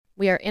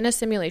We are in a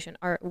simulation.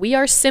 We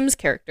are Sims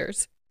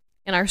characters,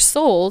 and our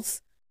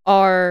souls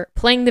are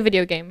playing the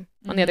video game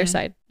on the other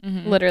side.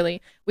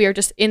 Literally, we are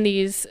just in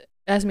these,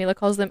 as Mila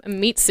calls them,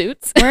 meat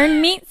suits. We're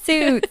in meat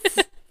suits.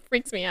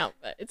 Freaks me out,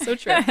 but it's so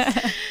true.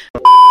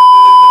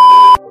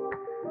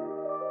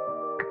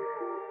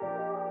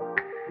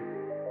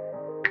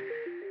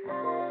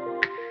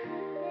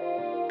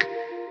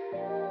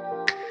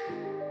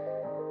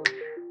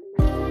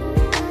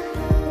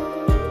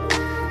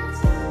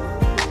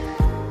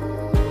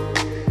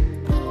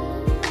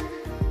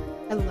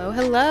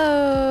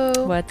 Hello.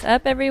 What's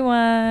up,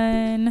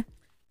 everyone?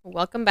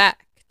 Welcome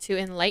back to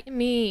Enlighten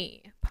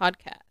Me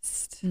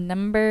podcast.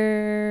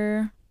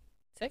 Number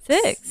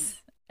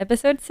Six.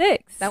 Episode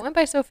 6. That went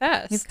by so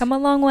fast. We've come a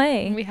long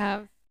way. We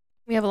have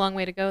a long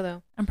way to go,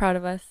 though. I'm proud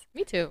of us.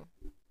 Me too.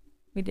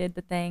 We did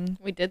the thing.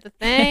 We did the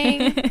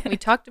thing. We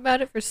talked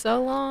about it for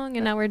so long,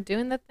 and now we're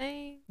doing the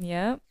thing.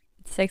 Yep.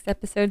 6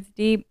 episodes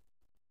deep.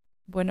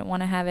 Wouldn't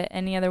want to have it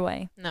any other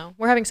way. No,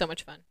 we're having so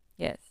much fun.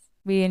 Yes.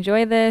 We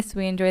enjoy this.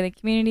 We enjoy the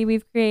community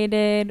we've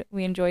created.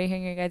 We enjoy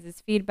hearing your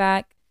guys'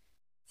 feedback.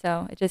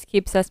 So it just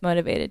keeps us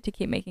motivated to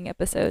keep making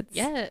episodes.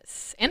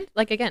 Yes. And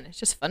again, it's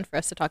just fun for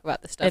us to talk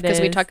about this stuff because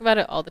we talk about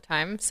it all the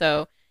time.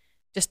 So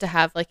just to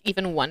have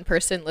even one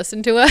person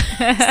listen to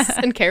us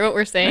and care what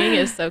we're saying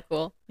is so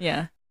cool.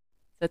 Yeah.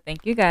 So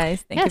thank you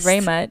guys. Thank you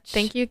very much.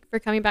 Thank you for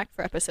coming back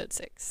for episode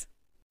 6.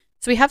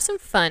 So we have some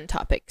fun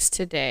topics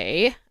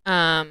today.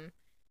 I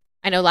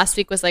know last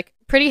week was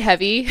pretty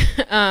heavy,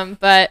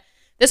 but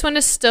this one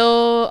is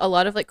still a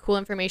lot of cool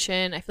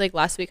information. I feel like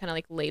last week kind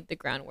of laid the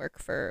groundwork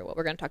for what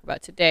we're going to talk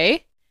about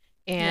today.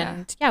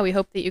 And yeah, we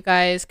hope that you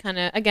guys kind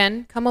of,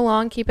 again, come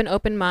along, keep an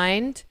open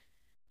mind.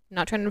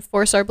 Not trying to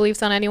force our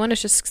beliefs on anyone.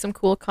 It's just some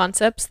cool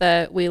concepts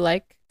that we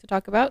like to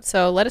talk about.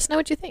 So let us know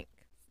what you think.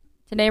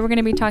 Today we're going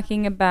to be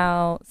talking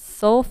about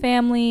soul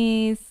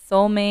families,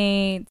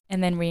 soulmates,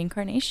 and then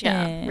reincarnation.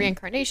 Yeah,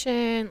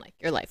 reincarnation,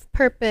 your life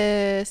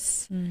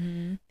purpose,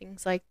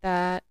 things like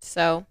that.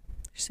 So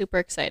super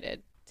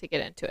excited to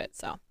get into it.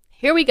 So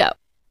here we go.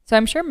 So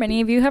I'm sure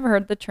many of you have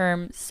heard the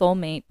term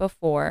soulmate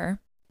before,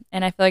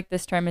 and I feel like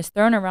this term is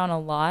thrown around a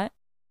lot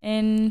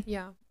in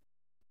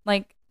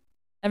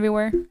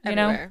everywhere,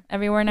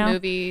 everywhere now.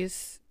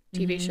 Movies,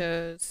 TV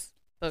shows,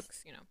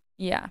 books,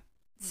 Yeah.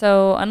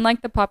 So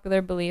unlike the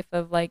popular belief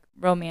of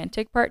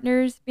romantic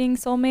partners being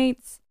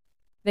soulmates,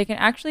 they can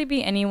actually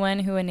be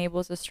anyone who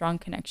enables a strong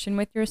connection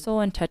with your soul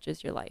and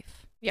touches your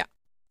life. Yeah.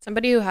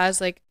 Somebody who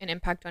has an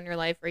impact on your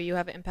life or you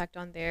have an impact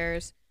on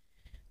theirs.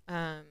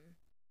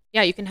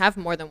 Yeah, you can have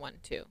more than one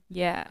too.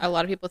 Yeah. A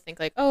lot of people think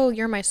oh,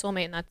 you're my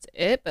soulmate and that's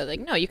it. But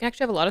no, you can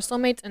actually have a lot of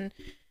soulmates and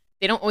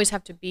they don't always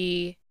have to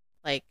be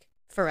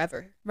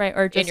forever. Right.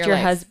 Or just your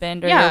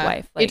husband or your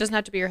wife. It doesn't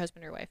have to be your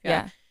husband or wife.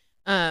 Yeah.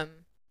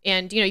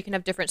 And you can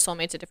have different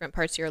soulmates at different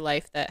parts of your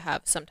life that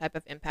have some type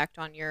of impact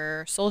on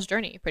your soul's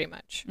journey pretty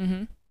much.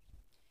 Mm-hmm.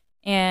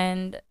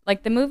 And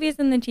the movies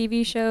and the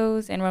TV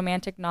shows and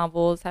romantic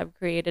novels have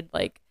created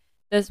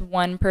this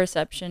one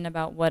perception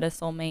about what a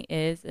soulmate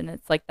is, and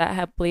it's that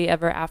happily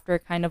ever after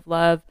kind of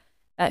love,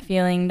 that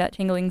feeling, that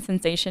tingling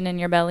sensation in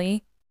your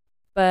belly.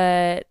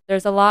 But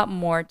there's a lot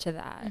more to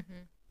that.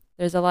 Mm-hmm.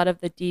 There's a lot of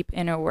the deep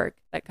inner work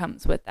that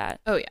comes with that.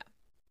 Oh yeah.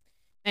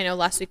 I know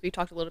last week we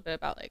talked a little bit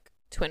about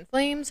twin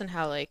flames and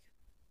how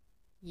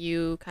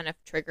you kind of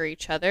trigger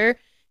each other,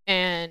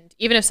 and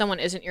even if someone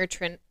isn't your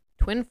twin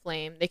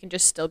flame, they can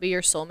just still be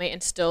your soulmate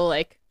and still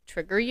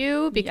trigger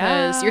you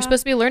because you're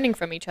supposed to be learning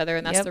from each other,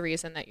 and that's the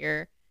reason that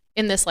you're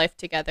in this life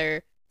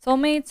together.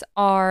 Soulmates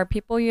are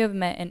people you have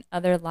met in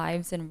other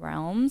lives and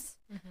realms.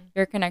 Mm-hmm.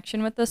 Your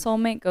connection with the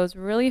soulmate goes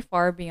really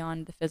far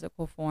beyond the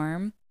physical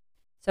form.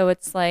 So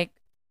it's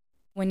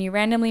when you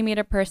randomly meet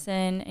a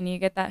person and you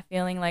get that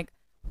feeling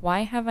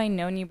why have I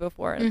known you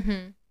before?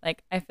 Mm-hmm.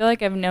 I feel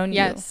like I've known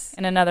you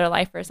in another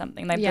life or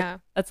something.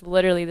 That's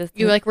literally this.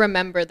 You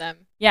remember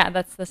them. Yeah,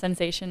 that's the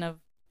sensation of,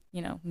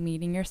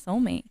 meeting your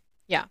soulmate.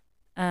 Yeah.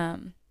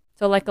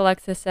 So like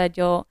Alexis said,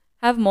 you'll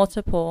have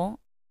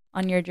multiple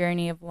on your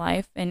journey of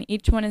life, and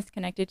each one is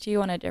connected to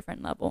you on a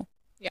different level.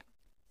 Yeah.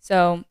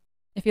 So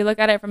if you look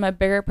at it from a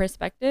bigger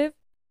perspective,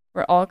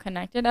 we're all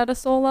connected at a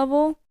soul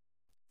level.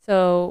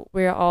 So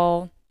we're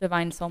all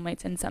divine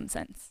soulmates in some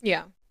sense.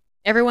 Yeah.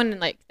 Everyone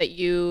that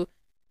you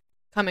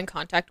come in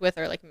contact with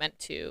are meant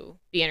to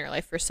be in your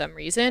life for some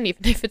reason,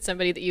 even if it's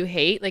somebody that you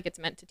hate, it's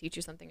meant to teach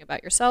you something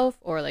about yourself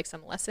or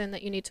some lesson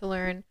that you need to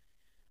learn.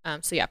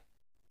 So yeah,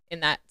 in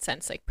that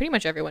sense, pretty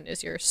much everyone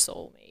is your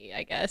soulmate,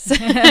 I guess.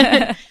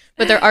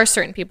 But there are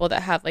certain people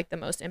that have the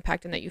most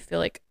impact and that you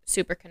feel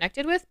super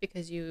connected with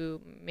because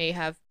you may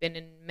have been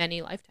in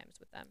many lifetimes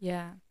with them.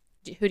 Yeah.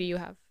 Who do you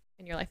have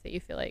in your life that you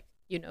feel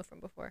from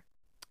before?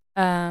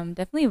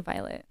 Definitely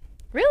Violet.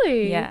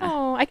 Really? Yeah.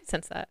 Oh, I can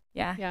sense that.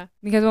 Yeah. Yeah.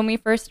 Because when we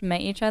first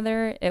met each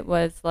other, it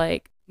was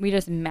we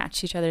just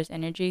matched each other's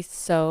energy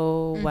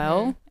so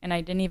well, and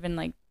I didn't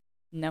even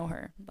know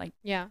her.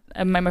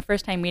 My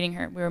first time meeting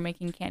her, we were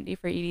making candy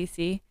for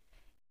EDC,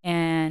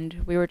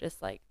 and we were just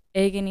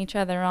egging each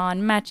other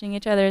on, matching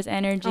each other's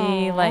energy,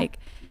 Aww.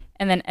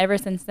 And then ever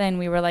since then,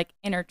 we were like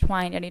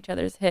intertwined at each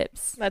other's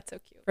hips. That's so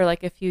cute. For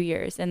like a few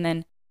years. And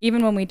then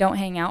even when we don't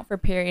hang out for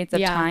periods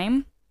of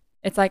time,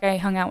 it's like I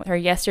hung out with her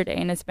yesterday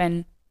and it's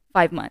been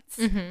 5 months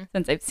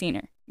since I've seen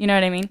her. You know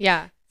what I mean?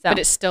 Yeah. So. But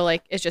it's still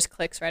like, it just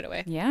clicks right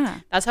away.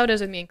 Yeah. That's how it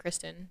is with me and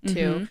Kristen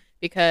too.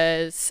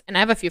 Because, and I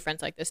have a few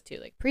friends like this too,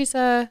 like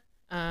Prisa,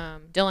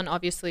 Dylan,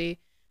 obviously,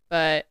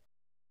 but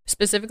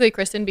specifically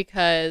Kristen,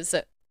 because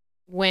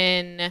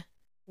when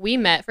we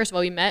met, first of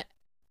all, we met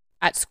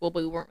at school,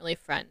 but we weren't really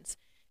friends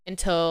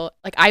until,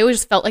 like, I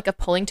always felt like a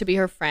pulling to be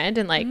her friend,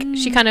 and like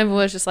she kind of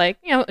was just like,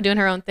 you know, doing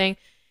her own thing.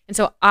 And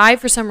so I,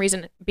 for some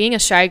reason, being a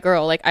shy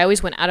girl, like I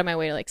always went out of my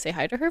way to like say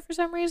hi to her for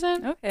some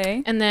reason.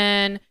 Okay. And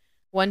then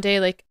one day,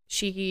 like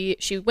she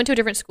went to a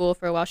different school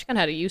for a while. She kind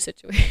of had a you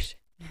situation.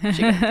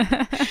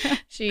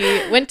 She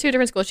went to a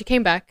different school. She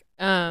came back.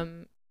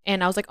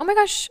 And I was like, oh my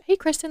gosh, hey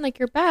Kristen, like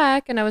you're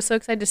back. And I was so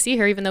excited to see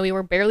her, even though we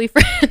were barely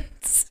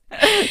friends.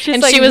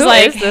 And like, she was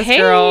like, hey,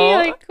 girl?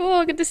 like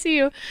cool, good to see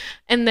you.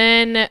 And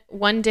then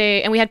one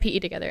day, and we had PE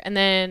together. And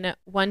then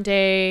one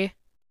day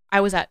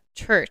I was at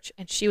church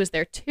and she was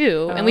there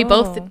too. And we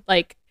both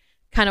like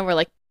kind of were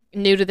like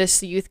new to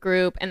this youth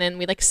group. And then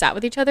we like sat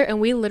with each other and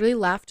we literally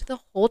laughed the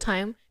whole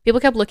time. People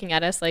kept looking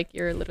at us like,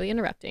 you're literally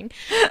interrupting.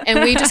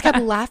 And we just kept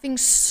laughing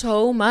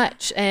so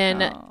much.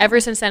 And ever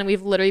since then,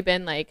 we've literally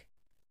been like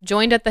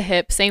joined at the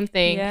hip, same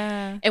thing.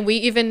 Yeah. And we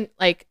even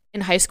like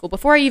in high school,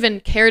 before I even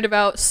cared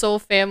about soul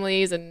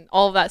families and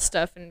all of that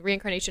stuff and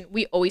reincarnation,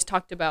 we always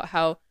talked about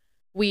how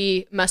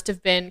we must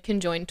have been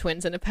conjoined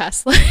twins in a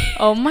past life.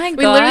 Oh my God.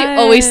 We literally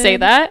always say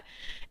that.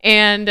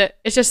 And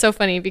it's just so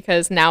funny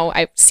because now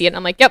I see it and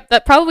I'm like, yep,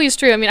 that probably is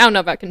true. I mean, I don't know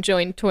about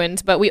conjoined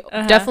twins, but we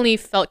definitely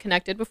felt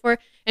connected before.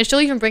 And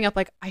she'll even bring up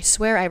like, I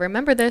swear I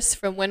remember this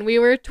from when we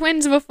were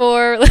twins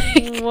before.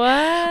 Like,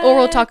 what? Or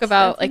we'll talk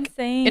about That's like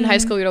insane. In high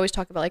school, we'd always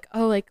talk about like,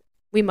 oh, like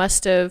we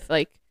must have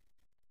like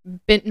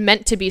been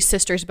meant to be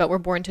sisters, but we're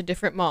born to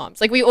different moms.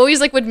 Like we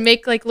always like would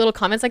make like little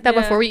comments like that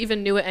before we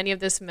even knew what any of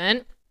this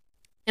meant.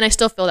 And I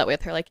still feel that way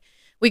with her. Like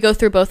we go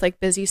through both like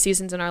busy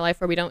seasons in our life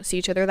where we don't see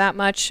each other that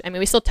much. I mean,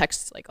 we still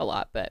text like a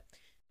lot, but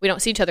we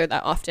don't see each other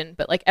that often.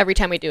 But like every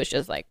time we do, it's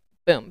just like,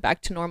 boom,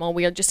 back to normal.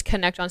 We just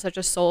connect on such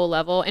a soul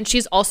level. And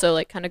she's also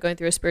like kind of going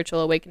through a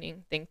spiritual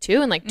awakening thing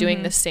too, and like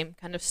doing the same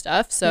kind of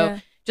stuff. So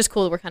just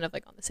cool. We're kind of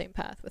like on the same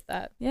path with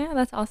that. Yeah,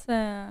 that's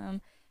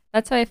awesome.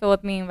 That's how I feel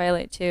with me and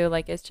Violet too.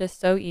 Like it's just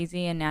so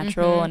easy and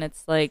natural, and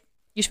it's like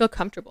you should feel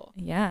comfortable.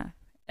 Yeah,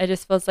 it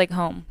just feels like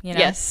home. You know,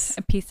 yes,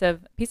 a piece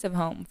of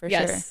home for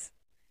sure.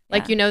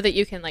 Like you know that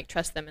you can like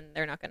trust them and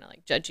they're not gonna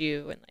like judge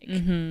you, and like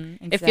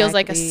exactly. It feels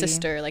like a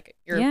sister, like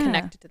you're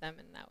connected to them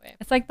in that way.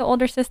 It's like the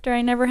older sister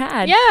I never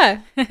had.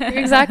 Yeah,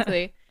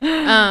 exactly.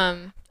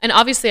 And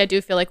obviously I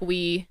do feel like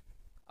we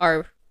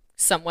are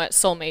somewhat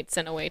soulmates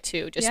in a way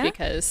too, just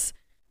because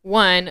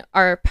one,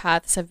 our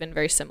paths have been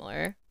very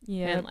similar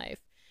in life,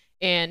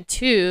 and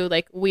two,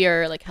 like we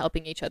are like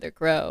helping each other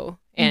grow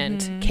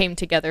and came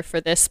together for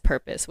this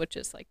purpose, which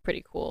is like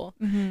pretty cool,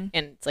 and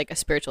it's like a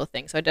spiritual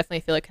thing. So I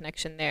definitely feel a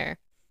connection there.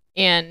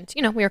 And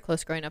you know, we were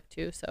close growing up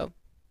too, so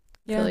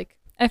I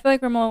feel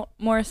like we're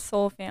more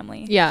soul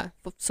family. Yeah,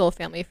 soul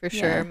family for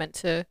sure, meant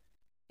to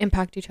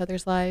impact each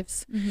other's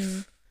lives.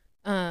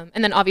 And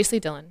then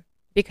obviously Dylan,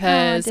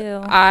 because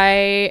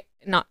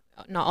not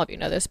all of you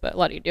know this, but a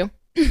lot of you do.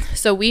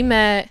 So we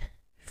met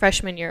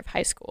freshman year of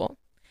high school,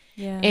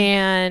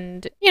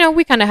 and you know,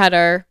 we kind of had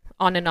our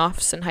on and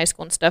offs in high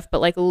school and stuff,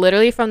 but like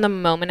literally from the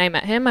moment I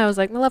met him, I was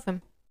like, I love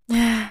him.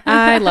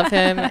 I love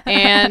him.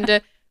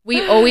 And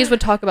we always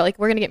would talk about like,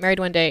 we're gonna get married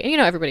one day, and you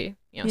know, everybody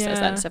says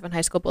that and stuff in high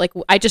school, but like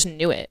I just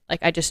knew it. Like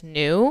I just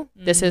knew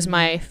this is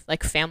my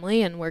like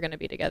family and we're gonna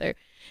be together.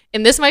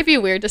 And this might be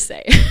weird to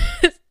say,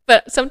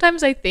 but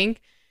sometimes I think,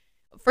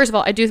 first of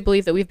all, I do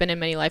believe that we've been in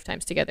many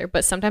lifetimes together,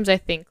 but sometimes I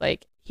think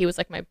like he was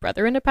like my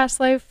brother in a past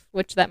life,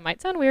 which that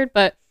might sound weird,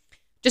 but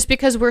just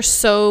because we're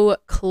so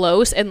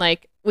close and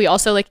like we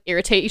also like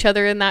irritate each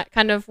other in that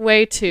kind of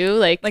way too,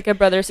 like a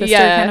brother sister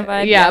kind of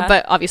vibe. Yeah,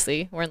 but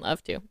obviously we're in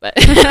love too. But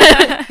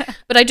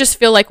but I just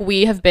feel like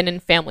we have been in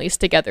families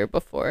together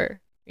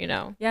before, you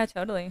know. Yeah,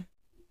 totally.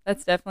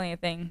 That's definitely a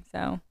thing.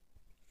 So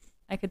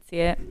I could see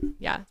it.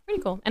 Yeah, it's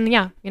pretty cool. And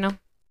yeah, you know,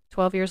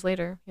 12 years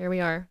later, here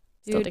we are.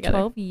 Dude, still together.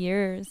 12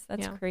 years.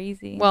 That's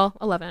crazy. Well,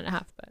 11 and a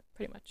half, but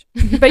pretty much.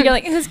 But you're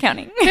like, who's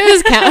counting?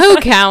 Who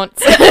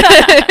counts?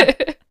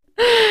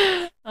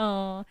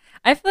 Oh,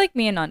 I feel like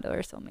me and Nando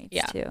are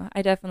soulmates too.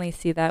 I definitely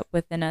see that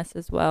within us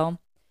as well.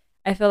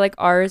 I feel like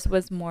ours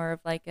was more of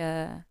like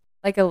a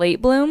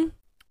late bloom.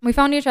 We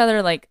found each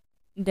other like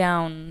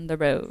down the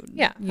road.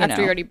 Yeah,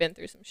 after you already been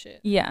through some shit.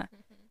 Yeah,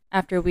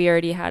 after we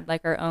already had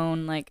like our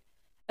own like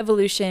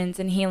evolutions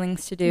and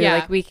healings to do. Yeah.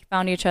 Like we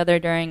found each other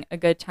during a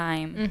good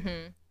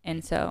time,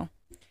 and so.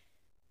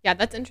 Yeah,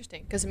 that's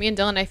interesting because me and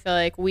Dylan, I feel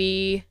like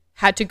we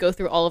had to go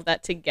through all of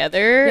that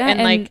together,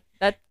 and like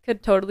that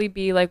could totally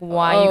be like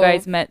why you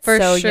guys met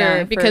so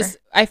young. Because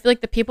I feel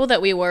like the people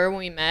that we were when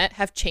we met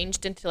have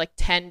changed into like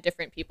 10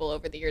 different people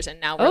over the years,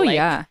 and now we're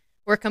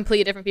we're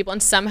completely different people,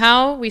 and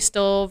somehow we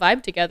still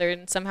vibe together,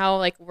 and somehow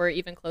like we're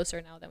even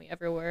closer now than we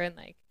ever were, and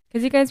like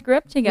because you guys grew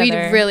up together.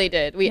 We really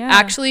did. We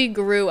actually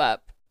grew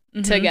up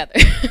together.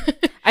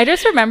 I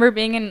just remember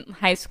being in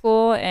high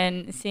school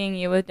and seeing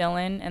you with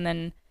Dylan, and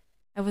then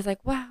I was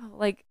like, wow,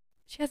 like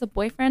she has a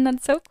boyfriend.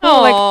 That's so cool.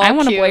 Aww, like I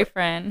want cute. a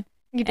boyfriend.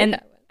 You did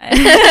that one.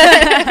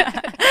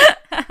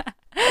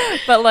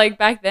 But like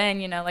back then,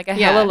 you know, like I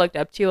hella looked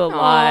up to you a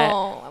lot.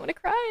 Oh, I want to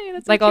cry.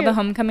 That's so like cute. all the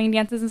homecoming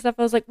dances and stuff.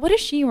 I was like, what is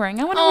she wearing?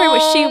 I want to wear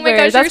what she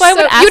wears. Gosh, that's why I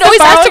would ask. You'd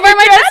always ask to wear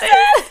my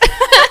dresses.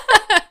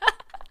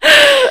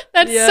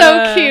 That's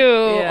so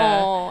cute.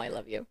 Yeah. Oh, I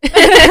love you.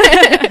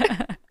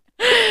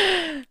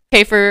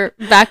 Okay, for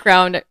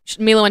background,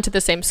 Mila went to the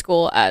same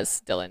school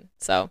as Dylan,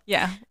 so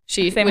yeah,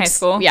 she same high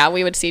school. Yeah,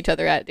 we would see each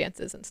other at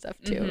dances and stuff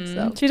too.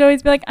 So she'd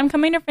always be like, "I'm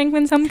coming to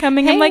Franklin's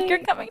homecoming." Hey. I'm like, "You're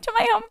coming to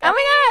my homecoming."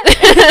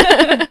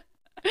 Oh my god!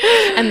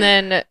 And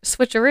then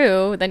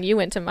switcheroo. Then you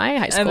went to my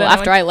high school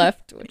after I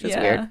left, which was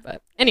weird.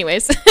 But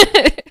anyways,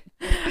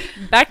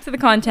 back to the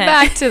content.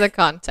 Back to the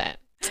content.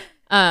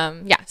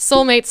 Yeah,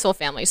 soulmate, soul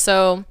family.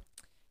 So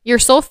your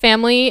soul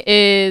family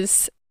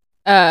is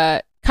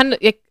kind of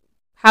like,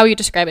 how you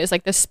describe it is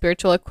like the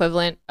spiritual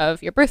equivalent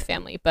of your birth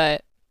family,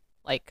 but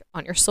like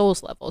on your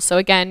soul's level. So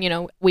again, you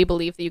know, we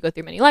believe that you go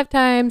through many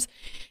lifetimes,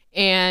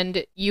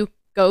 and you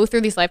go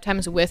through these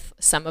lifetimes with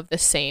some of the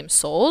same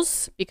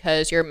souls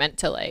because you're meant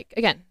to, like,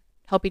 again,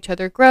 help each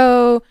other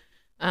grow.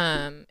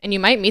 And you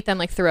might meet them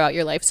like throughout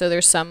your life. So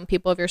there's some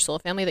people of your soul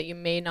family that you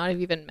may not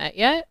have even met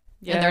yet.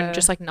 Yeah. And they're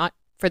just like not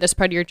for this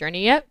part of your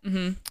journey yet.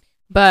 Mm-hmm.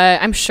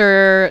 But I'm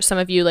sure some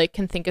of you like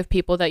can think of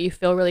people that you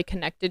feel really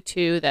connected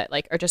to that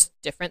like are just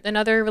different than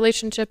other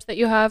relationships that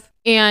you have.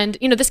 And,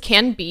 you know, this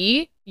can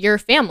be your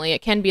family.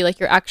 It can be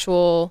like your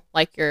actual,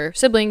 like your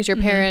siblings, your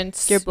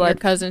parents, your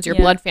cousins, your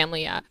blood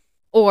family. Yeah.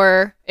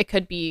 Or it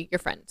could be your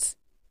friends.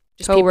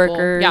 Just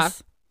coworkers. People,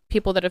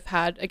 people that have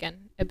had,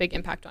 again, a big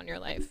impact on your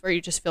life, or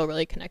you just feel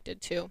really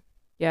connected to.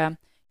 Yeah.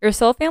 Your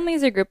soul family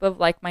is a group of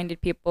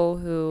like-minded people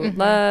who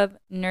love,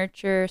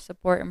 nurture,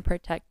 support, and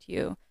protect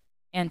you.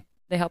 And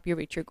they help you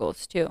reach your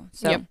goals too.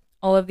 So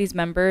all of these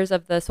members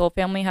of the soul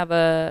family have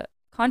a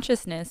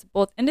consciousness,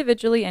 both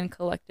individually and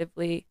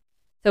collectively.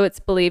 So it's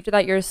believed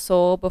that your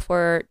soul,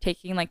 before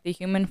taking like the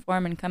human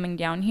form and coming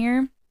down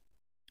here,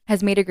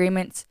 has made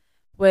agreements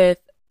with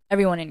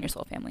everyone in your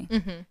soul family.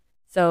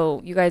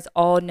 So you guys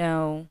all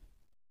know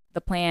the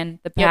plan,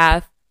 the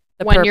path,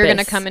 the when purpose. You're going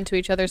to come into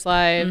each other's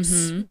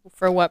lives,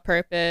 for what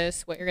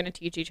purpose, what you're going to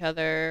teach each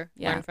other,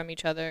 learn from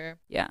each other.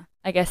 Yeah.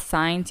 I guess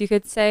signs you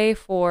could say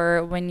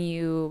for when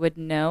you would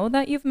know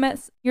that you've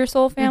met your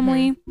soul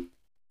family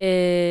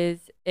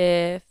is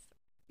if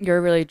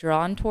you're really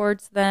drawn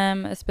towards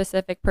them, a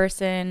specific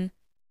person,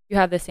 you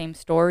have the same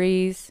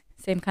stories,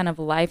 same kind of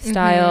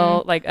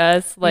lifestyle like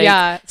us.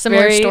 Like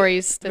similar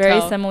stories to very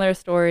tell. Similar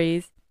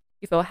stories.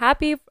 You feel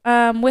happy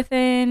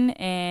within,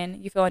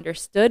 and you feel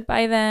understood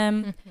by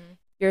them.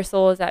 Your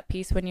soul is at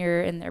peace when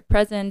you're in their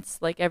presence.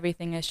 Like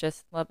everything is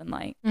just love and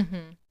light.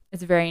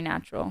 It's very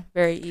natural,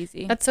 very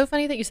easy. That's so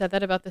funny that you said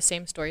that about the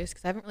same stories,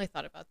 because I haven't really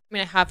thought about I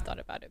mean, I have thought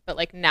about it, but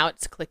like now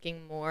it's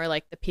clicking more.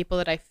 Like the people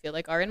that I feel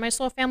like are in my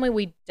soul family,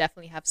 we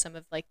definitely have some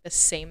of like the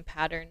same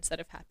patterns that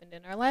have happened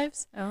in our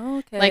lives. Oh,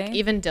 okay. Like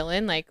even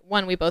Dylan, like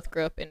one, we both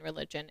grew up in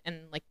religion,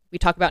 and like we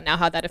talk about now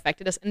how that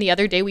affected us. And the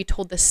other day we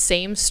told the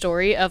same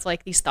story of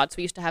like these thoughts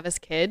we used to have as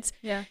kids.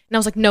 Yeah. And I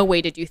was like, no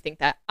way did you think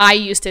that. I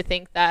used to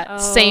think that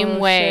same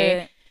way.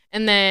 Shit.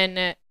 And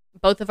then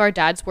both of our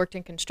dads worked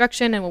in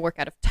construction and would work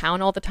out of town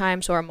all the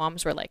time. So our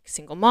moms were like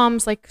single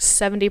moms like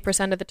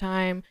 70% of the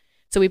time.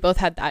 So we both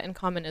had that in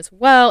common as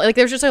well. Like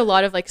there's just a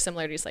lot of like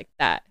similarities like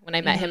that when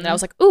I met him, that I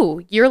was like,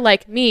 ooh, you're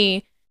like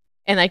me.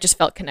 And I just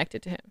felt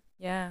connected to him.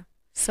 Yeah.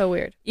 So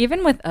weird.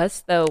 Even with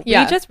us though, we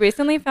just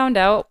recently found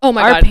out our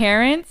God.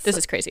 Parents. This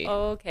is crazy.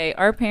 Okay.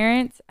 Our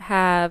parents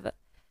have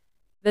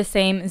the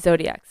same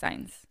zodiac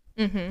signs.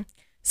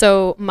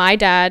 So my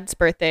dad's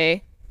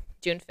birthday,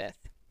 June 5th.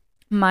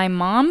 My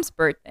mom's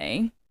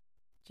birthday,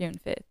 June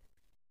 5th.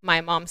 My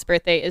mom's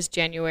birthday is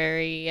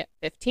January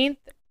 15th.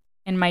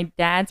 And my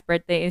dad's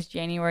birthday is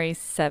January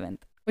 7th.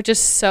 Which is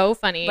so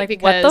funny. Like,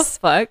 because, what the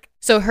fuck?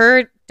 So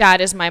her dad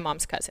is my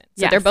mom's cousin.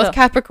 So they're both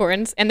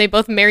Capricorns, and they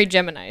both married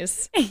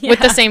Geminis with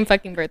the same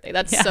fucking birthday.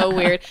 That's so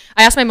weird.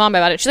 I asked my mom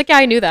about it. She's like, yeah,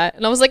 I knew that.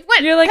 And I was like,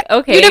 what? You're like,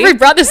 okay. You never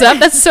brought this up?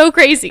 That's so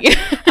crazy.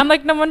 I'm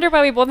like, no wonder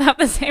why we both have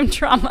the same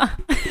trauma.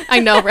 I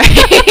know,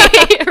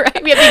 right?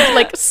 Right? We have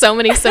like so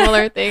many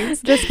similar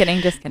things. Just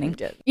kidding.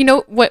 You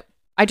know what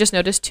I just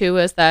noticed too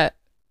is that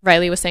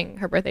Riley was saying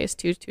her birthday is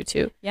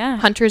 2/22. Yeah.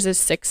 Hunter's is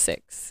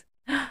 6/6.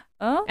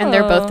 Oh. And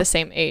they're both the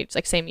same age,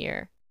 like same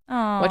year.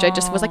 Oh. Which I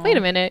just was like, wait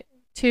a minute,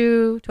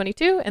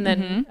 2/22 and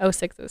then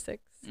 06/06.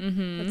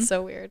 That's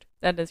so weird.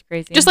 That is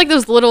crazy. Just like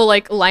those little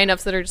like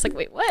lineups that are just like,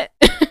 wait, what?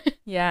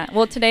 Yeah.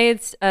 Well, today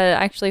it's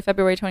actually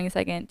February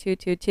 22nd,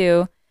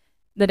 2/22,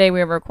 the day we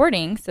were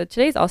recording. So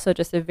today's also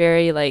just a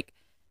very like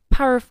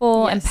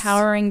powerful,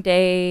 empowering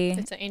day.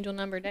 It's an angel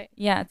number day.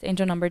 Yeah, it's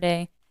angel number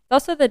day. It's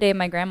also the day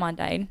my grandma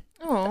died.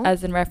 Oh.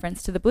 As in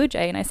reference to the blue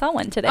jay, and I saw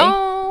one today.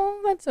 Oh,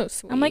 that's so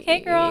sweet. I'm like, hey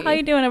girl, how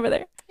you doing over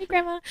there? Hey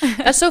grandma.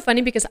 That's so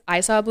funny because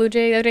I saw a blue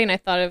jay the other day and I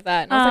thought of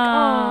that and I was like,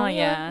 oh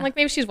yeah. I'm like,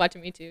 maybe she's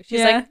watching me too.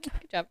 She's like,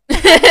 good job.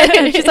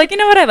 She's like, you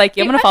know what, I like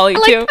you. I'm gonna follow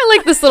you too. I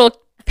like this little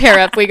pair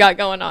up we got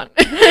going on.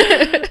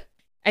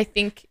 I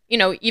think, you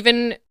know,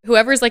 even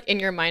whoever's like in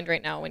your mind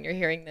right now when you're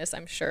hearing this,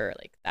 I'm sure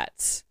like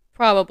that's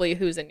probably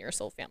who's in your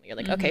soul family. You're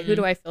like, okay, who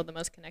do I feel the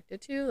most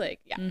connected to? Like,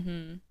 yeah.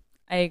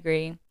 I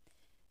agree.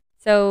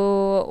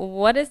 So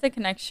what is the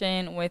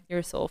connection with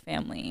your soul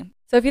family?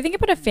 So if you think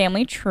about a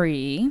family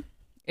tree,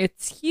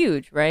 it's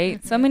huge,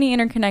 right? So many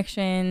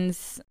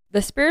interconnections.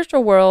 The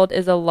spiritual world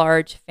is a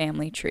large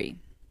family tree.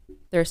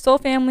 There are soul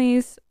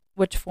families,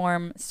 which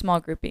form small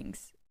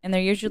groupings, and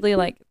they're usually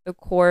like the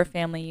core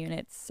family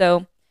units.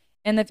 So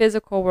in the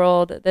physical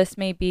world, this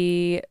may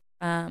be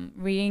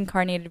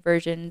reincarnated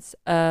versions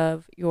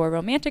of your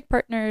romantic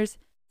partners,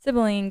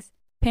 siblings,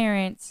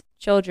 parents,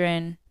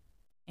 children,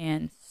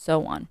 and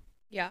so on.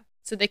 Yeah.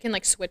 So they can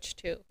like switch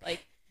too.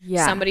 Like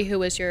somebody who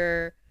was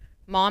your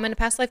mom in a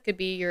past life could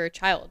be your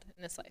child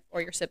in this life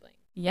or your sibling.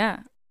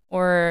 Yeah.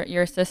 Or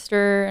your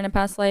sister in a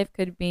past life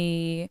could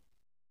be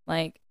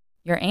like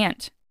your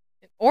aunt.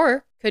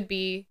 Or could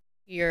be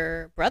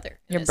your brother.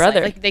 Your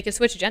brother. Like they could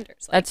switch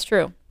genders. Like, that's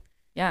true.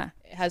 Yeah.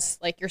 It has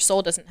like your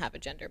soul doesn't have a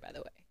gender, by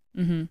the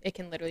way. It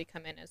can literally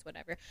come in as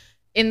whatever.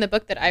 In the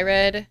book that I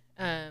read,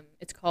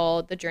 it's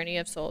called The Journey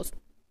of Souls.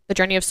 The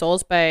Journey of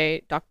Souls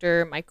by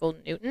Dr. Michael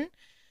Newton.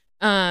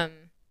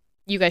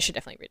 You guys should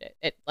definitely read it.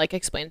 It like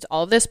explains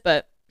all of this,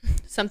 but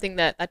something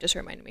that just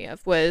reminded me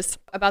of was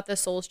about the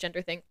soul's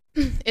gender thing.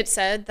 It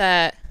said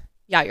that,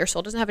 yeah, your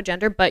soul doesn't have a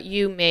gender, but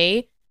you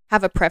may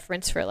have a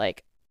preference for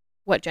like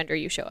what gender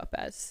you show up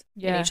as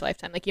in each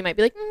lifetime. Like you might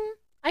be like,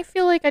 I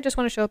feel like I just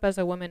want to show up as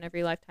a woman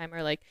every lifetime,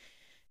 or like,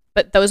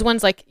 but those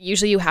ones, like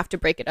usually you have to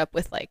break it up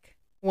with like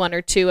one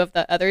or two of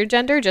the other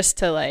gender just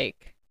to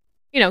like,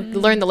 you know,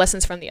 learn the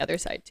lessons from the other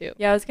side too.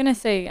 Yeah, I was going to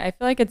say, I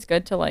feel like it's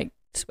good to like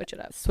switch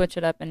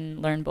it up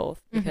and learn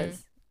both,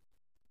 because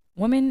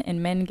women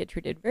and men get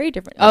treated very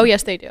differently. Oh,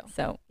 yes, they do.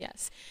 So,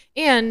 yes.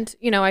 And,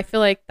 you know, I feel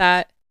like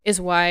that is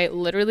why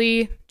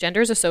literally gender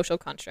is a social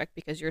construct,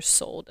 because your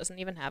soul doesn't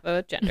even have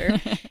a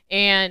gender.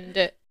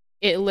 And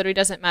it literally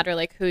doesn't matter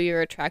like who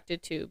you're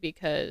attracted to,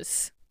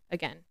 because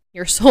again,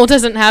 your soul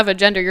doesn't have a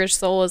gender. Your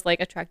soul is like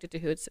attracted to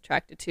who it's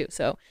attracted to.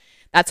 So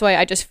that's why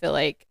I just feel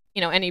like,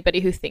 you know, anybody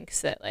who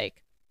thinks that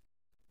like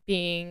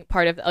being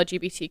part of the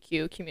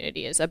LGBTQ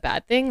community is a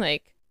bad thing,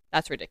 like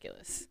that's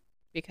ridiculous,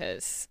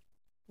 because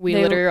we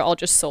literally are all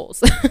just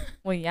souls.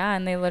 Well, yeah,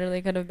 and they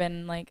literally could have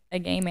been like a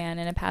gay man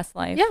in a past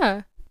life.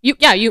 Yeah.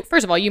 You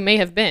first of all, you may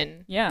have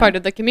been part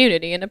of the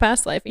community in a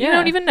past life. And you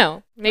don't even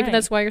know. Maybe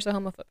that's why you're so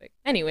homophobic.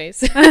 Anyways.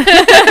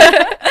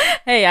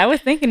 Hey, I was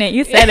thinking it.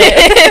 You said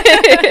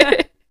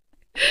it.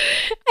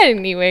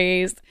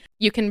 Anyways,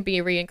 you can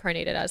be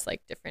reincarnated as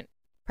like different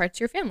parts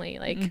of your family.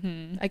 Like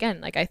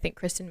again, like I think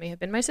Kristen may have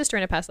been my sister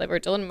in a past life, or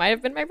Dylan might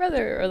have been my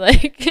brother, or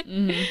like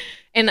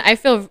and I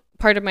feel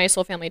part of my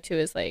soul family too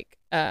is like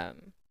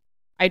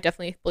I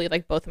definitely believe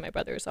like both of my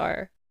brothers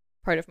are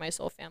part of my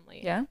soul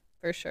family. Yeah.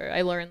 For sure.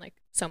 I learn like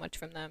so much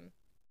from them,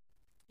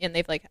 and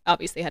they've like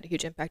obviously had a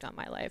huge impact on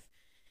my life.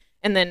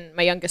 And then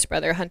my youngest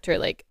brother Hunter,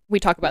 like we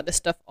talk about this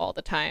stuff all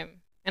the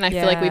time, and I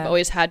feel like we've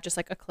always had just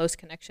like a close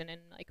connection in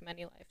like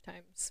many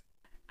lifetimes.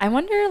 I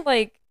wonder,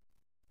 like,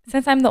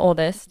 since I'm the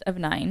oldest of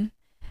 9,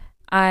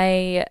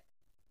 I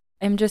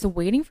am just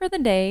waiting for the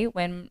day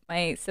when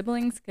my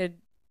siblings could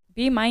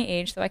be my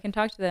age so I can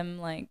talk to them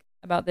like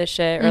about this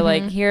shit, or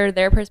like hear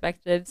their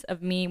perspectives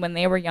of me when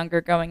they were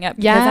younger growing up.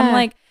 Because I'm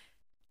like,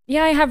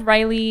 yeah, I have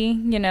Riley,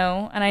 you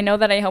know, and I know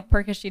that I help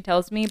her because she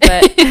tells me,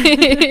 but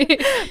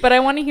but I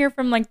want to hear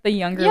from like the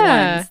younger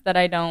ones that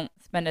I don't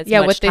spend as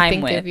much what they time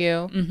think with. Of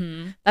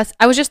you.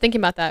 I was just thinking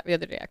about that the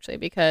other day actually,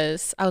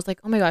 because I was like,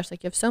 oh my gosh,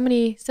 like you have so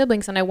many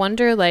siblings, and I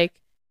wonder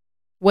like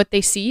what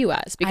they see you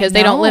as, because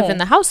they don't live in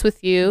the house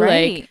with you.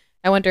 Like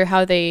I wonder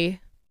how they,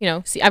 you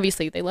know, see.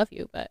 Obviously they love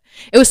you, but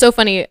it was so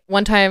funny.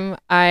 One time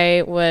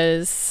I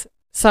was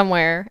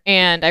somewhere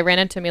and I ran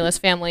into Mila's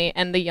family,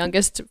 and the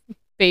youngest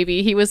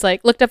baby, he was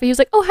like, looked up and he was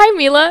like, oh, hi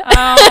Mila.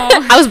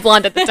 Oh. I was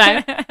blonde at the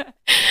time.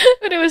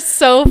 But it was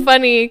so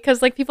funny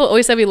because like people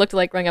always said we looked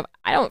alike growing up.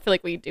 I don't feel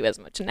like we do as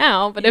much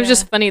now, but it was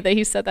just funny that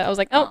he said that. I was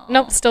like, oh,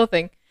 nope, still a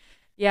thing.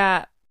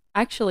 Yeah,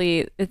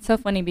 actually, it's so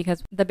funny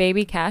because the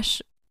baby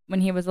Cash,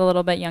 when he was a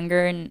little bit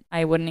younger and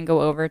I wouldn't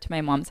go over to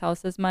my mom's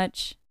house as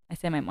much. I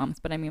say my mom's,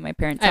 but I mean my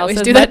parents' house. I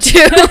always do that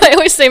too. I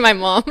always say my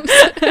mom's.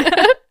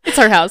 It's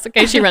our house.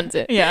 Okay, she runs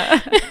it.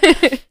 Yeah.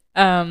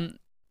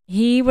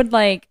 He would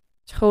like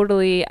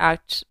totally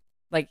act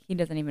like he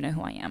doesn't even know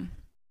who I am.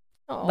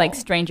 Aww. Like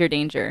stranger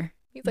danger.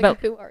 He's like,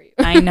 who are you?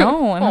 I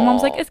know. And my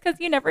mom's like, it's because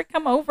you never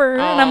come over.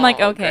 And I'm like,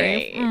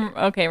 okay.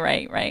 Okay,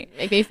 right.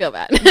 Make me feel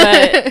bad.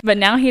 but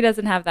now he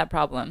doesn't have that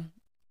problem.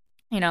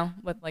 You know,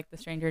 with like the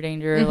stranger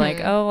danger,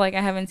 like, oh, like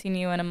I haven't seen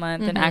you in a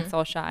month, and acts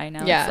all shy. Now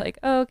it's like,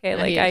 oh, okay,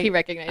 like he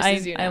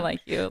recognizes you now. I like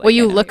you. Like, well,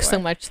 you look so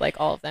much like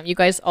all of them. You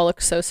guys all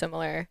look so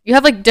similar. You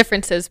have like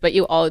differences, but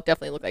you all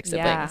definitely look like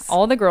siblings. Yeah,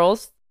 all the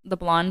girls, the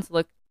blondes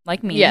look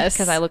like me. Yes.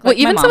 Because I look well, like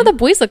my even mom. some of the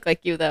boys look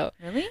like you though.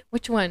 Really?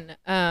 Which one?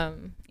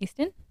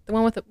 Easton? The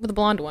one with the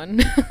blonde one.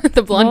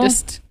 The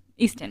blondest.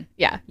 Easton.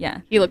 Yeah.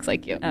 Yeah. He looks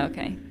like you. Oh,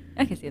 okay.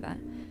 I can see that.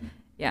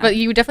 Yeah. But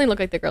you definitely look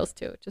like the girls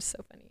too, which is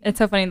so funny. It's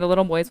so funny. The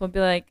little boys will be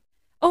like,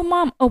 "Oh,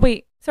 mom. Oh,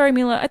 wait. Sorry,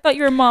 Mila. I thought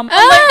you were mom."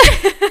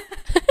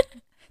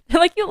 They're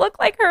like, "You look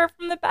like her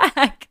from the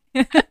back."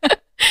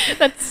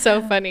 That's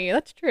so funny.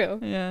 That's true.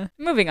 Yeah.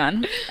 Moving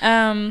on.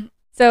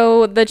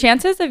 So the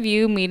chances of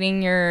you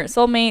meeting your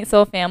soulmate,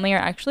 soul family are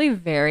actually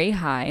very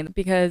high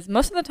because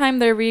most of the time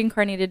they're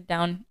reincarnated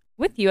down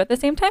with you at the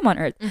same time on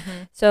Earth.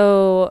 Mm-hmm.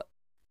 So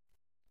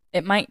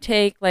it might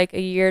take like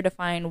a year to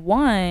find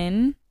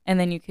one, and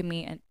then you can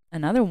meet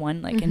another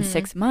one like in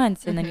 6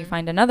 months, and then you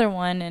find another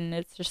one, and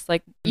it's just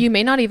like you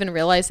may not even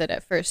realize it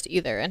at first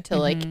either until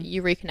like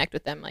you reconnect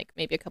with them, like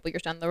maybe a couple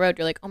years down the road.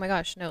 You're like, oh my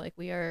gosh, no, like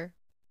we are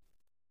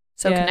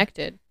so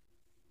connected.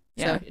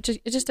 So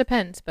it just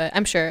depends. But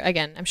I'm sure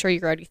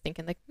you're already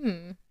thinking like,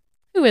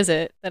 who is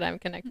it that I'm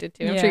connected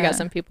to? I'm sure you got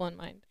some people in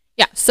mind.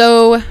 Yeah.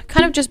 So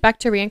kind of just back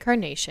to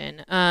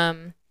reincarnation.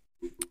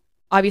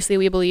 Obviously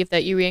we believe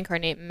that you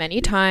reincarnate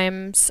many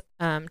times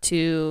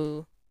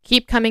to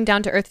keep coming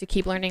down to earth, to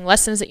keep learning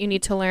lessons that you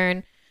need to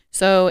learn.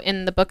 So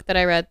in the book that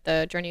I read,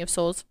 The Journey of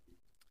Souls,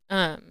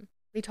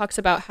 he talks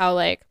about how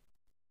like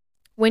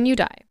when you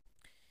die,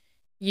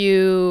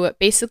 you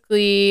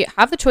basically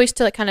have the choice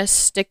to like kind of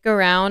stick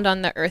around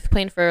on the earth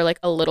plane for like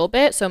a little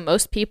bit. So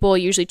most people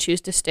usually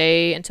choose to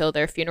stay until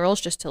their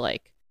funerals just to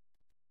like,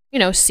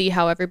 see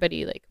how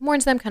everybody like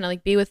mourns them, kind of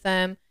like be with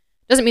them.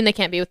 Doesn't mean they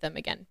can't be with them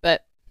again,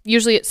 but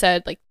usually it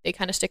said like they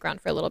kind of stick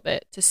around for a little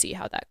bit to see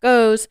how that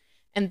goes.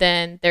 And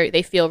then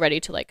they feel ready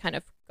to like kind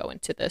of go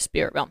into the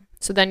spirit realm.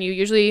 So then you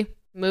usually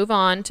move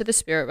on to the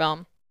spirit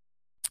realm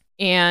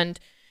and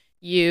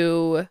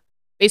you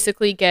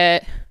basically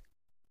get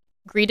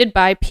greeted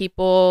by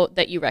people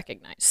that you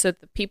recognize. So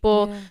the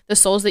people, the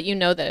souls that you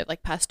know that have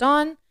like passed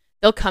on,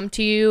 they'll come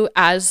to you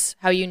as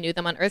how you knew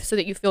them on earth so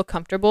that you feel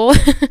comfortable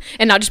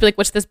and not just be like,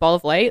 what's this ball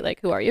of light?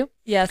 Like, who are you?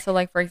 Yeah. So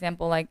like, for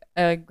example, like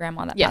a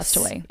grandma that passed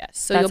away. Yes.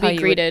 So you'll be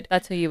greeted.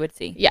 That's who you would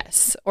see.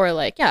 Yes. Or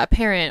like, a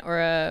parent or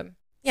a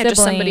sibling,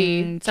 just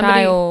somebody.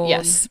 Child.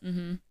 Yes.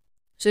 Mm-hmm.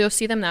 So you'll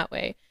see them that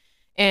way.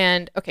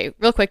 And okay,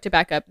 real quick to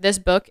back up, this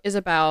book is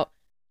about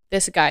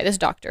this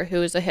doctor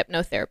who is a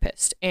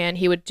hypnotherapist, and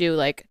he would do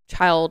like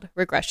child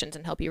regressions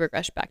and help you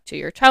regress back to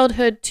your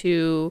childhood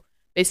to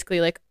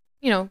basically like,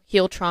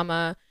 heal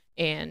trauma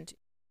and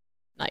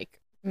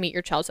like meet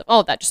your child's, all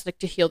of that, just like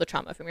to heal the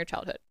trauma from your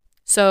childhood.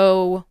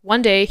 So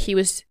one day he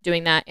was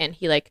doing that and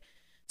he like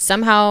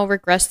somehow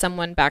regressed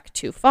someone back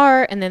too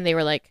far, and then they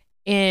were like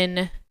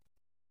in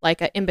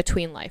like a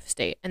in-between life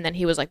state. And then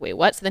he was like, wait,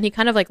 what? So then he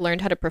kind of like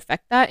learned how to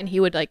perfect that, and he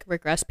would like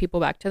regress people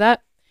back to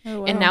that. Oh,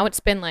 wow. And now it's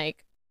been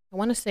like, I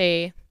want to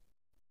say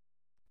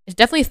it's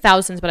definitely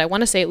thousands, but I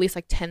want to say at least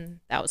like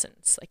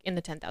 10,000s, like in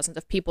the 10,000s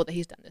of people that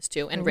he's done this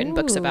to and written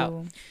books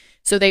about.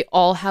 So they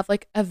all have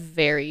like a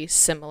very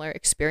similar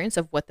experience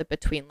of what the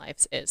between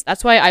lives is.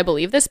 That's why I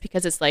believe this,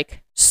 because it's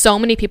like so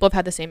many people have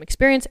had the same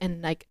experience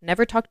and like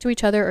never talked to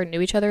each other or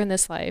knew each other in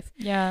this life.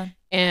 Yeah.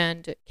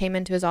 And came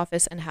into his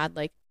office and had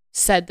like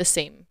said the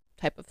same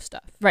type of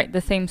stuff. Right.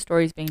 The same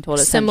stories being told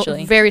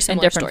essentially. Very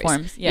similar in different stories.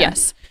 Forms. Yeah.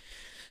 Yes.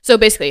 So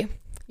basically,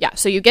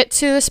 so you get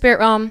to the spirit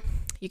realm,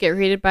 you get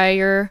greeted by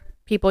your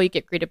people, you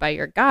get greeted by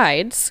your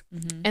guides,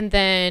 and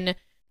then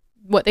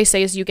what they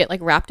say is you get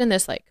like wrapped in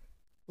this like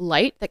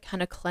light that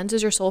kind of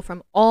cleanses your soul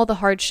from all the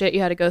hard shit you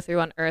had to go through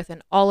on earth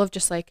and all of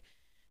just like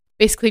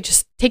basically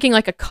just taking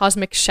like a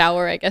cosmic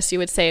shower, I guess you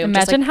would say.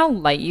 Imagine like, how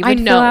light you would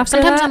feel after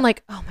sometimes that. I'm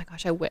like, oh my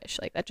gosh, I wish,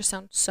 like that just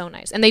sounds so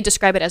nice. And they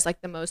describe it as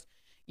like the most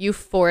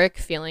euphoric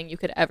feeling you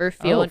could ever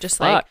feel, and just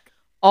like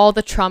all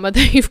the trauma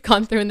that you've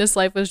gone through in this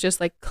life was just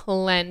like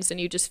cleansed, and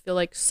you just feel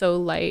like so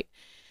light.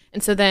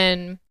 And so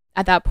then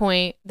at that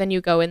point, then you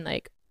go and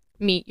like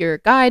meet your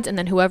guides, and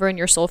then whoever in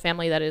your soul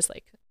family that is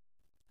like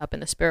up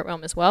in the spirit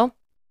realm as well.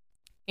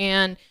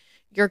 And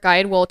your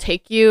guide will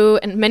take you,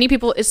 and many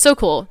people, it's so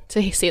cool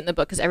to see it in the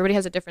book because everybody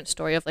has a different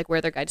story of like where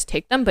their guides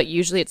take them, but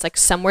usually it's like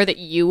somewhere that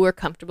you were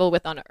comfortable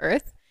with on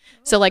earth.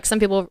 So like some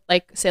people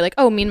like say like,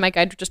 oh, me and my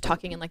guide were just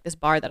talking in like this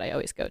bar that I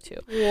always go to.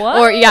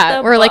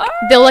 What? Or like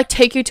they'll like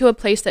take you to a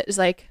place that is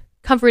like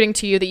comforting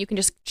to you, that you can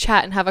just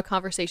chat and have a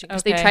conversation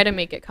because they try to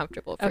make it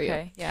comfortable for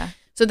you. Yeah.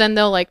 So then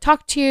they'll like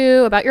talk to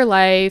you about your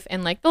life,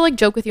 and like they'll like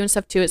joke with you and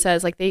stuff too. It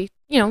says like they,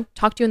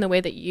 talk to you in the way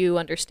that you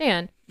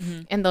understand,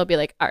 and they'll be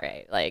like, all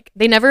right, like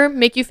they never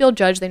make you feel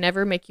judged. They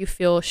never make you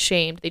feel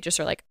shamed. They just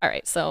are like, all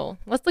right, so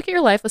let's look at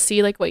your life. Let's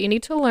see like what you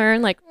need to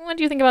learn. Like, what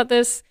do you think about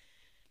this?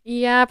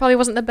 Yeah, probably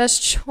wasn't the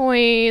best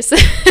choice.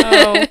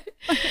 Oh,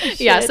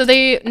 yeah. So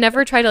they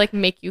never try to like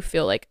make you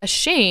feel like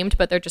ashamed,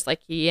 but they're just like,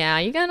 yeah,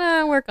 you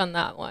gotta work on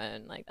that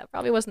one. Like that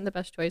probably wasn't the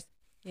best choice.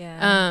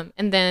 Yeah.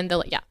 And then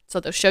so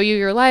they'll show you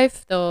your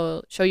life.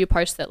 They'll show you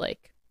parts that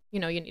like, you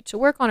need to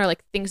work on, or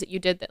like things that you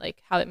did that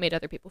like how it made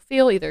other people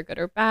feel, either good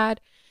or bad.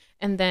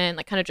 And then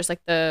like kind of just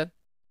like the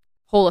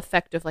whole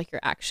effect of like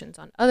your actions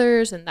on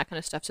others and that kind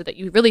of stuff, so that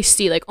you really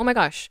see like, oh my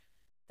gosh,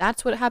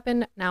 that's what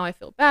happened. Now I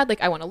feel bad.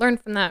 Like, I want to learn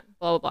from that,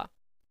 blah, blah, blah.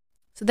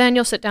 So then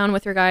you'll sit down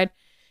with your guide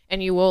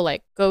and you will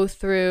like go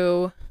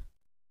through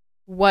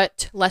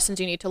what lessons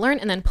you need to learn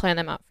and then plan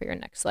them out for your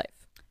next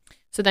life.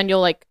 So then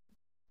you'll like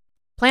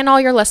plan all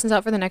your lessons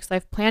out for the next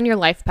life, plan your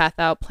life path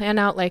out, plan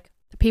out like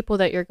the people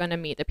that you're going to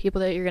meet, the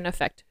people that you're going to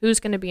affect, who's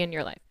going to be in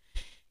your life.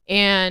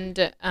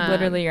 And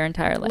literally your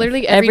entire life.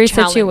 Literally every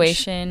challenge.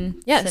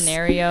 Situation, yes.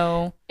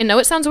 Scenario. And no,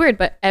 it sounds weird,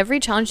 but every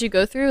challenge you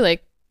go through,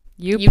 like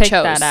you picked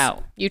chose that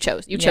out. You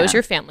chose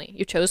your family.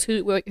 You chose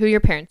who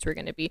your parents were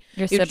going to be.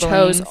 Your you siblings.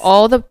 chose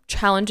all the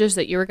challenges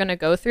that you were going to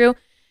go through.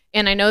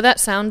 And I know that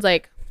sounds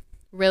like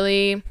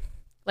really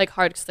like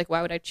hard because like,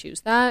 why would I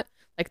choose that?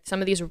 Like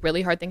some of these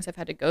really hard things I've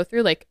had to go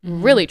through, like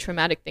really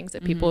traumatic things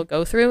that people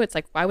go through. It's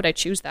like, why would I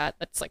choose that?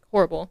 That's like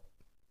horrible.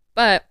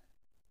 But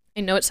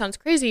I know it sounds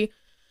crazy,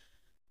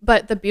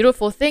 but the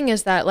beautiful thing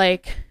is that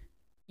like,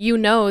 you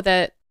know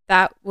that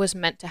was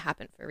meant to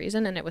happen for a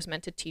reason, and it was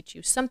meant to teach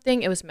you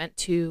something. It was meant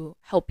to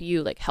help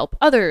you like help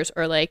others,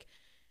 or like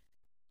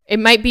it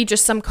might be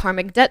just some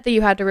karmic debt that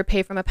you had to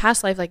repay from a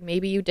past life. Like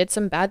maybe you did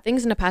some bad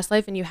things in a past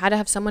life and you had to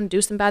have someone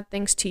do some bad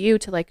things to you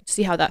to like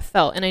see how that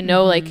felt. And I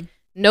know like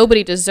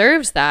nobody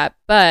deserves that,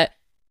 but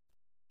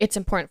it's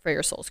important for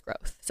your soul's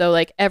growth. So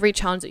like every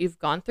challenge that you've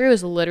gone through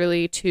is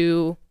literally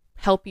to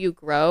help you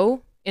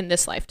grow in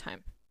this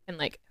lifetime and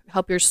like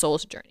help your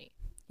soul's journey.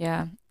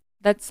 Yeah.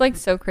 That's like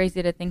so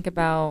crazy to think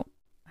about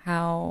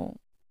how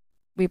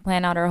we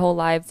plan out our whole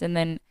lives and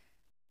then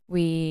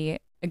we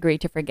agree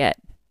to forget.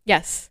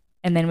 Yes.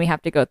 And then we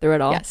have to go through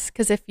it all. Yes.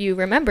 Because if you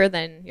remember,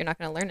 then you're not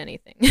going to learn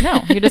anything.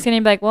 No, you're just going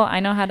to be like, well, I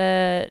know how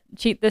to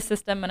cheat this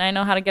system and I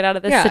know how to get out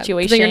of this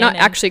situation. So you're not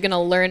actually going to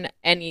learn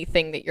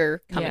anything that you're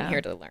coming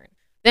here to learn.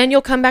 Then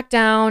you'll come back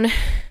down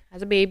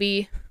as a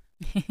baby.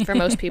 For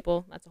most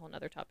people, that's a whole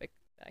nother topic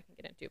that I can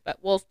get into. But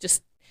we'll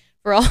just,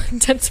 for all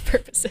intents and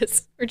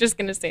purposes, we're just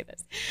going to say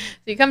this.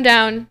 So you come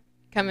down,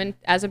 come in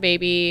as a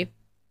baby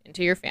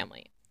into your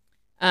family.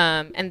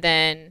 And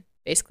then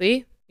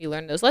basically you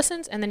learn those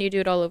lessons and then you do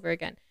it all over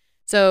again.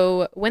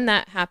 So when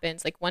that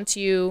happens, like once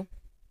you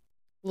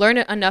learn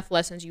enough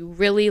lessons, you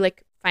really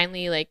like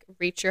finally like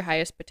reach your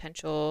highest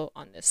potential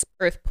on this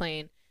earth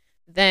plane.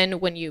 Then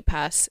when you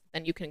pass,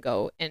 then you can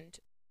go and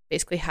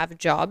basically have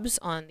jobs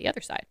on the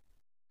other side.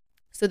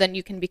 So then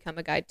you can become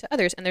a guide to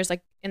others. And there's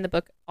like in the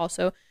book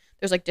also,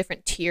 there's like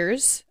different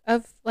tiers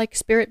of like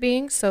spirit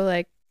beings. So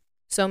like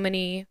so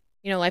many,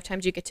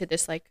 lifetimes you get to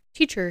this like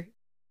teacher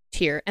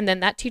tier. And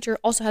then that teacher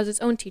also has its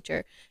own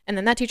teacher. And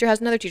then that teacher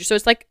has another teacher. So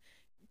it's like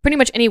pretty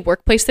much any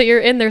workplace that you're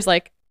in, there's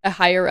like a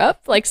higher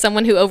up, like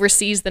someone who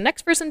oversees the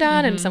next person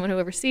down and someone who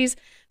oversees.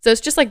 So it's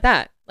just like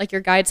that. Like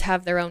your guides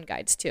have their own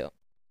guides too,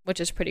 which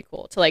is pretty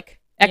cool to like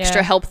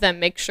extra help them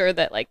make sure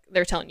that like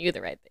they're telling you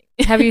the right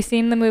thing. Have you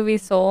seen the movie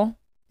Soul?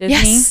 Disney?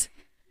 Yes.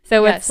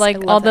 So it's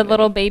like all the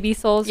little baby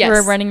souls who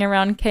are running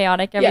around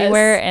chaotic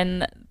everywhere. Yes.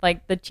 And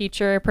like the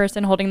teacher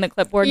person holding the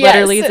clipboard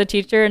literally is a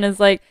teacher and is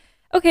like,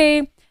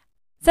 okay,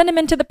 send him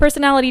into the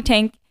personality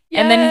tank.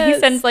 Yes. And then he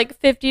sends like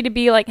 50 to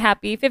be like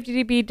happy, 50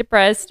 to be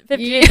depressed,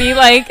 50 to be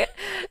like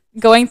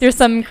going through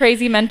some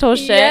crazy mental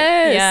shit.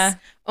 Yes. Yeah.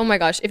 Oh my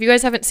gosh. If you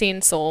guys haven't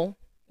seen Soul,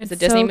 it's a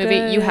Disney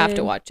movie, you have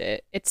to watch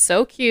it. It's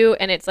so cute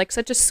and it's like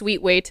such a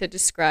sweet way to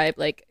describe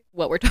like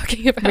what we're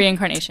talking about.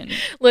 Reincarnation.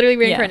 Literally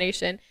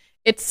reincarnation. Yeah.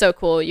 It's so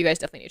cool. You guys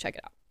definitely need to check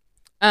it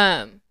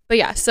out. But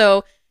yeah,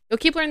 so you'll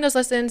keep learning those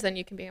lessons, then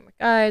you can become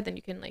a guide, then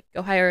you can like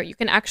go higher. You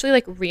can actually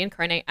like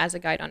reincarnate as a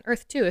guide on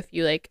Earth too if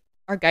you like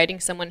are guiding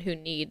someone who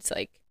needs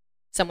like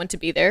someone to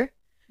be there.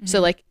 So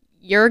like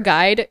your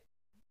guide,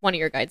 one of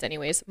your guides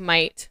anyways,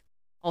 might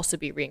also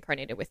be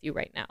reincarnated with you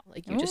right now.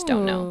 Like you just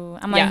don't know.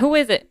 I'm like, who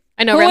is it?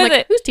 I know, right? I'm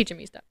like, who's teaching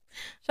me stuff?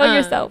 Show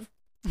yourself.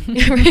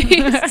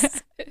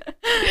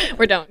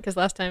 Or don't, because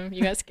last time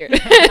you got scared.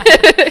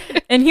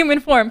 In human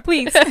form,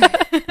 please.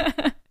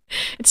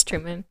 It's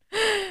Truman.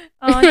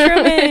 Oh,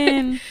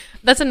 Truman.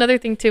 That's another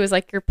thing too, is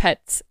like your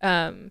pets.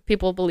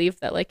 People believe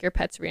that like your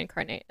pets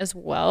reincarnate as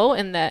well,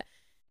 and that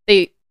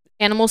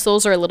animal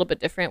souls are a little bit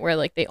different, where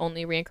like they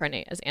only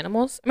reincarnate as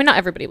animals. I mean, not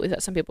everybody believes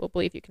that. Some people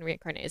believe you can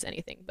reincarnate as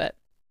anything, but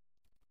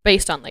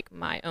based on like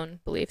my own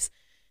beliefs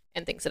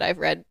and things that I've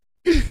read,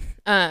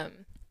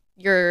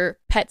 your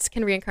pets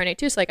can reincarnate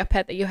too. So like a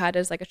pet that you had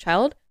as like a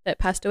child that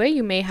passed away,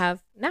 you may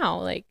have now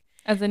like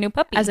as a new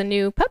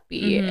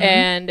puppy.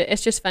 And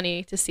it's just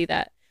funny to see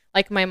that.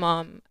 Like my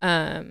mom,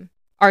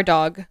 our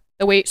dog,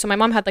 so my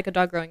mom had like a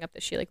dog growing up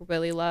that she like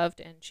really loved,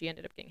 and she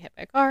ended up getting hit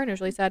by a car and it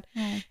was really sad.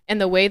 And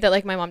the way that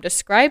like my mom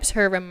describes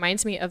her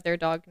reminds me of their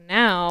dog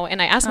now.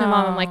 And I asked my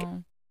mom, I'm like,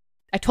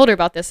 I told her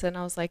about this and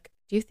I was like,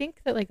 do you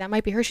think that like that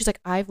might be her? She's like,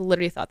 I've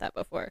literally thought that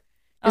before,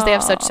 because they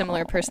have such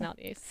similar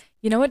personalities.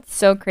 You know what's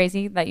so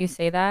crazy that you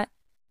say that?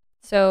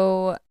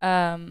 So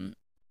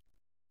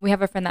we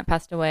have a friend that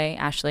passed away,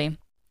 Ashley,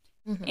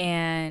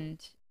 and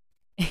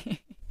we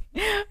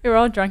were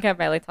all drunk at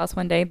Violet's house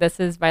one day. This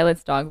is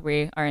Violet's dog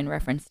we are in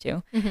reference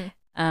to.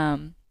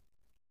 And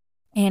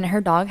her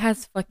dog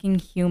has fucking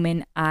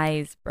human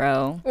eyes,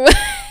 bro.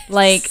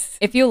 Like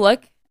if you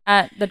look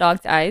at the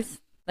dog's eyes,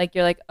 like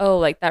you're like, oh,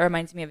 like that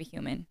reminds me of a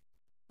human,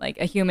 like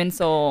a human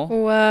soul,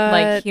 What?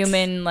 like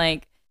human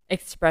like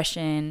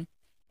expression.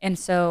 And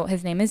so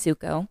his name is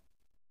Zuko,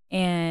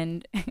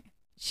 and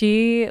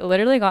she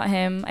literally got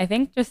him, I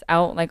think, just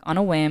out like on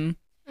a whim.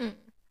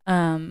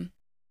 Mm.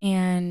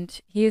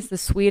 And he is the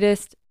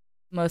sweetest,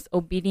 most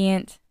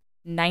obedient,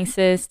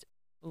 nicest,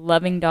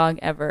 loving dog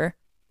ever.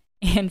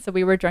 And so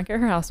we were drunk at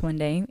her house one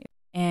day,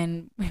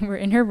 and we were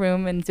in her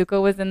room, and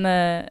Zuko was in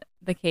the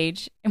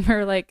cage, and we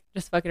were like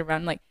just fucking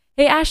around, like,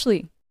 hey,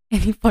 Ashley.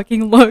 And he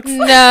fucking looks.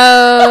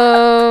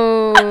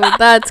 No,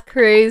 that's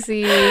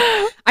crazy.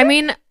 I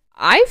mean,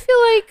 I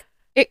feel like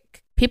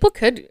people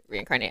could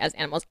reincarnate as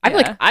animals. I feel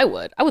like I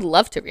would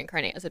love to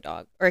reincarnate as a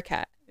dog or a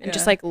cat and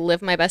just like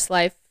live my best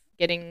life,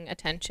 getting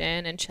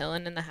attention and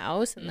chilling in the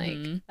house, and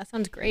like that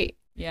sounds great.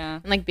 Yeah.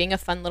 And like being a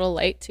fun little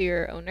light to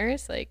your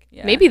owners, like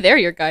maybe they're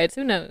your guides,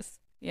 who knows.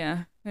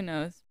 Yeah, who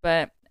knows.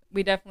 But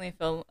we definitely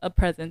feel a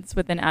presence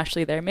within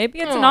Ashley there. Maybe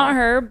it's not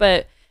her,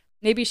 but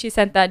maybe she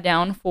sent that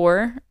down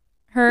for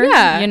her.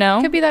 Yeah, you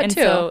know, could be that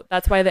too. So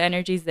that's why the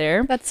energy's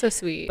there. That's so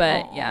sweet.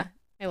 But yeah,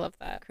 I love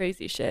that.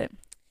 Crazy shit.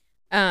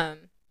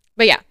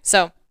 But yeah,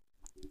 so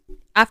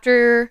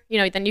after,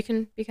 then you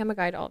can become a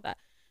guide, all of that.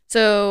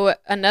 So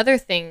another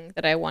thing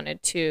that I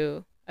wanted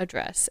to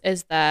address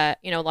is that,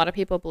 a lot of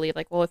people believe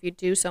like, well, if you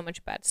do so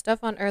much bad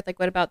stuff on Earth, like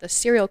what about the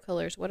serial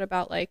killers? What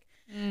about like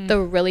the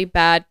really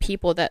bad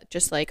people that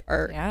just like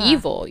are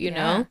evil, you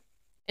know?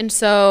 And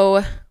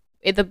so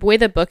the way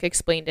the book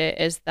explained it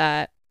is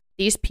that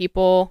these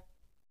people,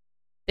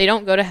 they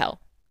don't go to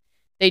hell.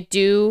 They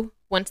do,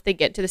 once they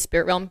get to the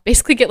spirit realm,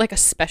 basically get like a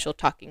special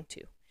talking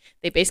to.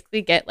 They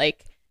basically get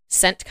like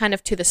sent kind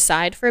of to the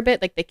side for a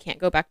bit. Like they can't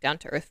go back down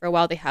to Earth for a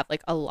while. They have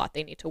like a lot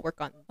they need to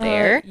work on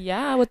there.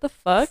 Yeah, what the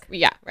fuck?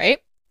 Yeah, right?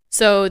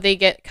 So they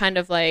get kind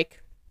of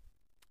like,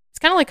 it's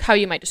kind of like how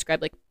you might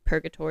describe like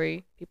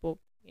purgatory. People,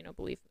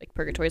 believe like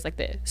purgatory is like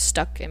the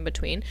stuck in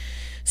between.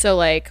 So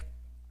like,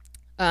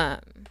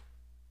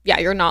 yeah,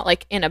 you're not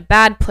like in a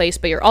bad place,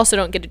 but you also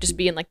don't get to just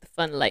be in like the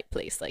fun light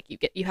place. Like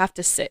you have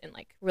to sit and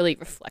like really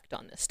reflect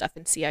on this stuff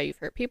and see how you've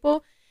hurt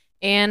people.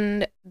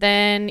 And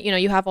then,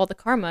 you have all the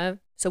karma.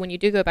 So when you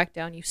do go back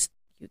down, you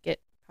get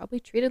probably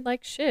treated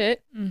like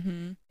shit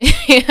and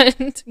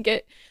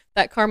get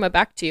that karma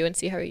back to you and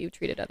see how you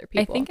treated other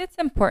people. I think it's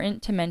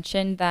important to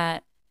mention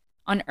that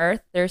on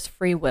Earth, there's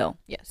free will.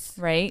 Yes.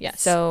 Right?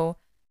 Yes. So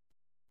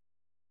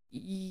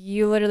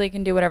you literally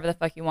can do whatever the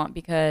fuck you want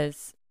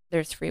because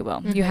there's free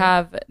will. You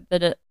have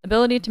the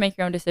ability to make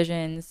your own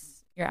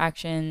decisions, your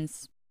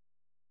actions,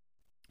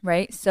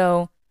 right?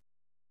 So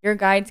your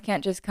guides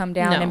can't just come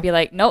down and be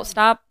like, nope,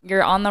 stop.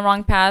 You're on the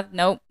wrong path.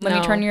 Nope. Let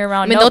me turn you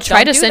around. I mean, they'll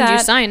try to send you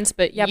signs,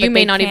 but you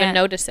may not even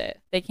notice it.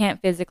 They can't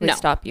physically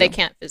stop you. They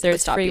can't physically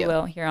stop you. There's free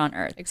will here on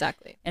Earth.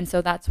 Exactly. And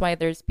so that's why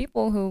there's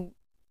people who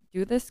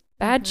do this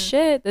bad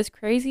shit, this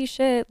crazy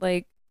shit,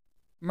 like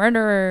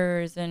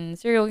murderers and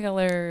serial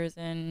killers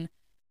and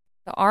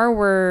the R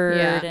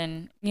word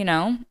and,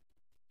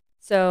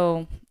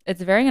 So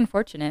it's very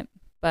unfortunate,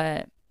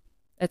 but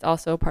it's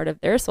also part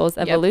of their soul's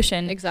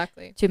evolution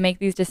exactly to make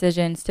these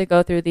decisions, to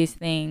go through these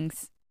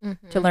things,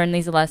 to learn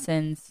these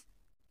lessons.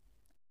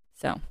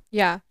 So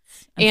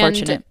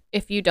unfortunate. And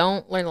if you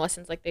don't learn the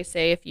lessons, like they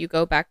say, if you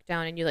go back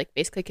down and you like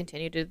basically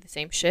continue to do the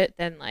same shit,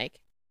 then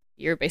like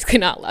you're basically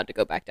not allowed to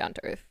go back down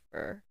to Earth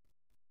for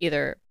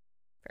either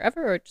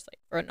forever or just like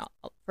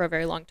for a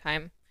very long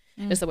time.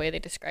 Is the way they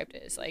described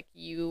it. Is like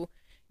you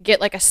get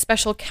like a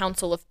special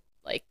council of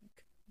like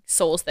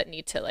souls that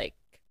need to like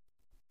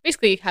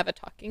basically have a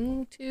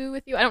talking to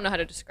with you. I don't know how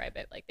to describe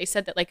it. Like they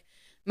said that like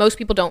most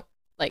people don't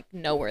like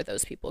know where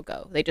those people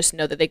go. They just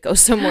know that they go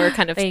somewhere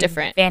kind of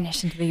different.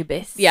 Vanish into the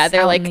abyss. Yeah,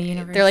 they're like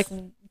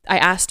I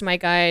asked my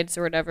guides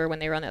or whatever when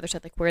they were on the other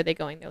side, like where are they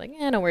going? They're like,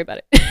 don't worry about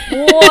it.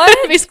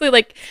 What? Basically,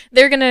 like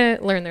they're gonna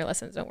learn their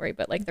lessons. Don't worry.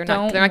 But like they're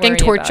not getting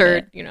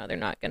tortured. They're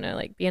not gonna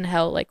like be in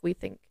hell like we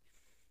think.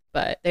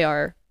 But they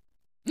are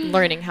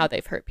learning how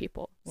they've hurt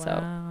people. Wow.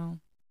 So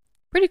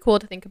pretty cool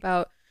to think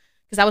about,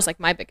 because that was like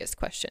my biggest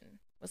question.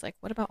 Was like,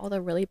 what about all the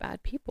really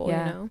bad people?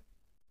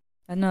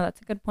 I know that's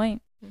a good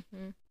point.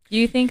 Do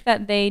you think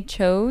that they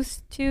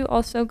chose to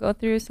also go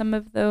through some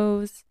of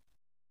those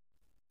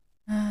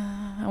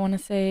I want to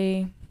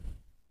say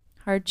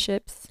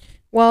hardships?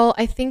 Well,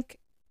 I think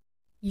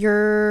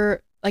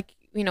you're like,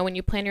 when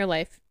you plan your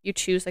life, you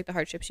choose like the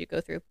hardships you go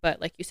through, but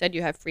like you said,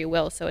 you have free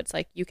will, so it's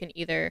like you can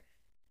either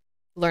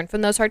learn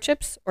from those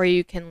hardships or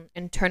you can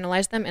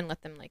internalize them and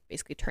let them like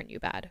basically turn you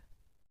bad.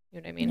 You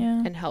know what I mean?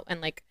 And help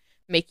and like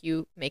make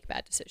you make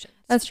bad decisions.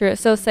 That's true.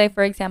 So say,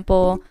 for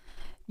example,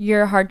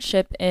 your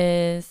hardship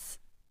is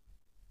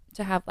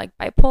to have like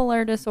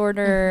bipolar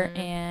disorder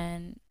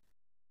and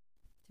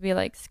to be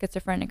like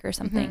schizophrenic or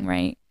something,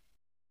 right?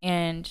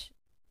 And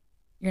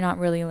you're not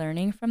really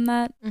learning from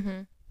that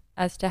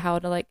as to how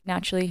to like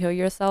naturally heal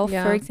yourself,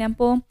 for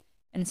example.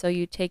 And so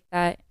you take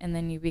that and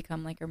then you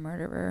become like a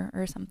murderer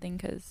or something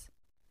because,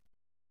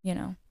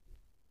 you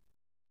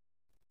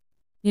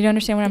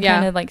understand what I'm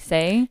trying to like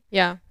say?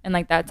 Yeah. And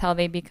like that's how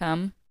they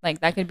become.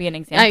 Like that could be an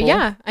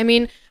example. I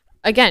mean,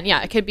 again,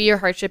 yeah, it could be your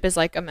hardship is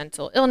like a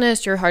mental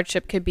illness. Your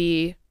hardship could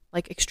be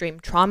like extreme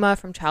trauma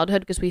from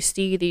childhood, because we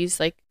see these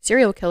like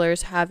serial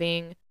killers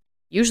having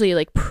usually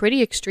like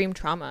pretty extreme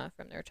trauma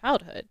from their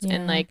childhoods.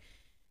 And like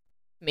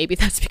maybe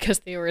that's because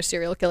they were a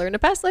serial killer in a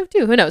past life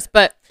too. Who knows?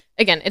 But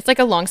again, it's like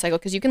a long cycle,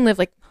 because you can live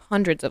like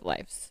hundreds of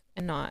lives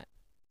and not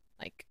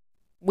like,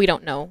 we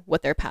don't know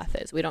what their path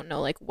is. We don't know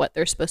like what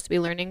they're supposed to be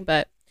learning.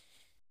 But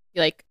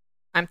like,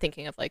 I'm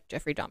thinking of like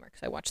Jeffrey Dahmer,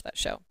 because I watched that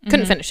show.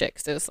 Couldn't finish it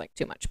because it was like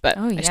too much, but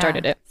I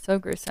started it. So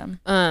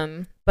gruesome.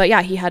 But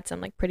yeah, he had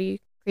some like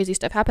pretty crazy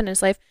stuff happen in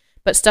his life,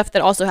 but stuff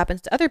that also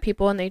happens to other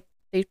people, and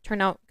they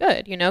turn out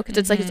good, you know, because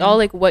it's like, it's all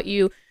like what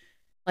you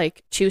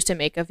like choose to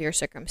make of your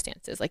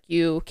circumstances. Like,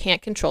 you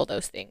can't control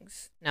those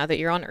things. Now that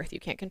you're on earth, you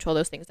can't control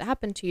those things that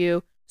happen to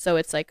you. So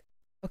it's like,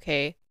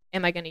 okay,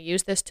 am I going to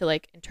use this to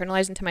like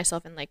internalize into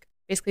myself and like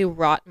basically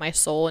rot my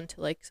soul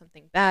into like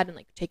something bad and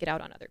like take it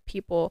out on other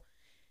people?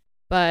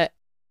 But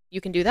you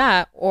can do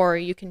that, or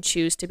you can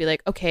choose to be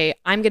like, okay,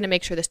 I'm going to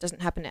make sure this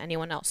doesn't happen to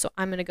anyone else. So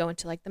I'm going to go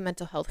into like the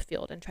mental health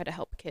field and try to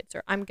help kids,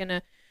 or I'm going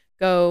to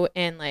go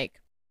and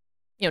like,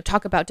 you know,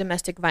 talk about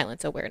domestic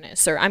violence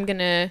awareness, or I'm going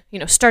to, you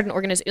know, start an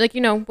organization, like,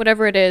 you know,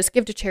 whatever it is,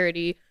 give to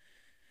charity,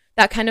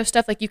 that kind of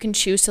stuff. Like, you can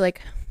choose to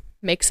like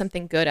make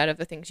something good out of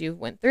the things you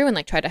went through and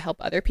like try to help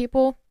other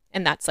people.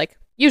 And that's like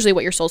usually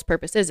what your soul's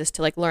purpose is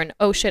to like learn,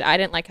 oh shit, I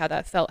didn't like how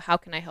that felt. How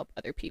can I help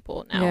other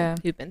people now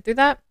who've been through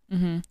that?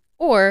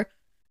 Or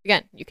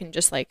again, you can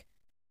just like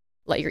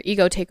let your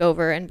ego take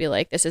over and be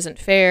like, this isn't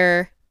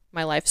fair,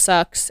 my life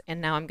sucks, and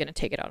now I'm going to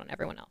take it out on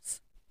everyone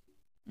else.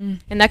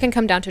 And that can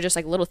come down to just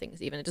like little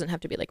things. Even it doesn't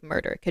have to be like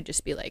murder. It could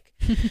just be like,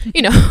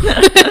 you know,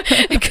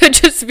 it could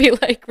just be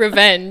like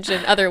revenge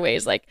in other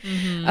ways. Like,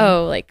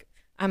 oh, like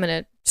I'm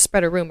going to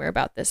spread a rumor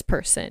about this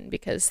person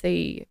because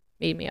they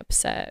made me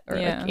upset, or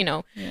like, you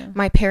know,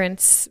 my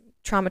parents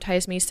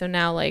traumatized me, so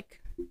now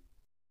like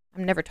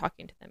I'm never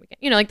talking to them again,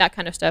 you know, like that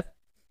kind of stuff.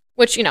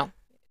 Which, you know,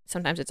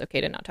 sometimes it's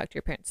okay to not talk to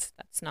your parents.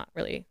 That's not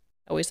really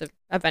always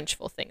a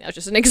vengeful thing. That was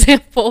just an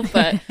example.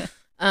 But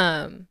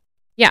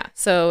yeah,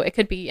 so it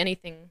could be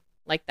anything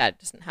like that. It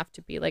doesn't have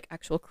to be like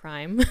actual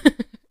crime.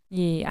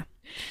 Yeah.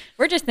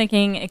 We're just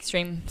thinking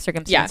extreme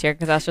circumstance here,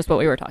 because that's just what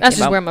we were talking about. That's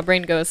just where my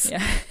brain goes.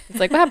 Yeah. It's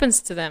like, what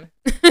happens to them?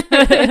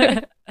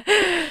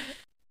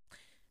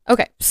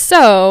 Okay,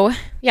 so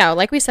yeah,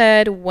 like we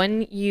said,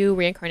 when you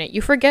reincarnate,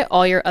 you forget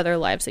all your other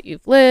lives that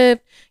you've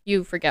lived.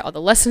 You forget all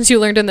the lessons you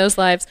learned in those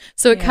lives.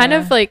 So it kind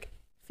of like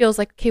feels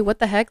like, okay, what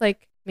the heck?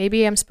 Like,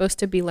 maybe I'm supposed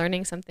to be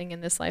learning something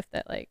in this life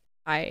that like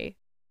I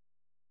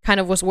kind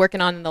of was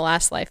working on in the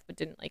last life but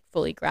didn't like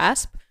fully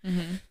grasp.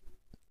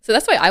 So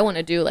that's why I want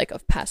to do like a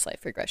past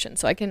life regression,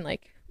 so I can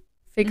like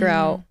figure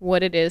out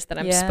what it is that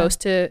I'm supposed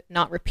to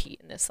not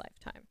repeat in this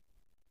lifetime.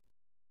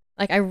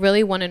 Like, I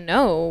really want to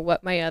know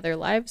what my other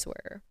lives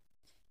were.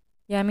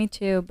 Yeah, me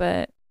too,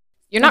 but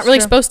you're not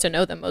really supposed to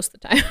know them most of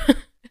the time.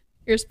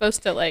 You're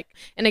supposed to like,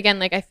 and again,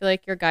 like, I feel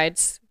like your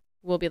guides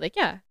will be like,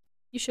 yeah,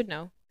 you should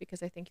know,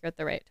 because I think you're at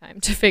the right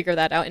time to figure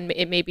that out. And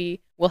it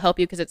maybe will help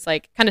you, because it's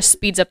like kind of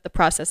speeds up the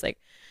process. Like,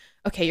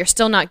 okay, you're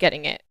still not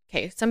getting it.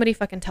 Okay, somebody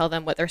fucking tell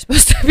them what they're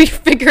supposed to be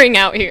figuring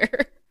out here.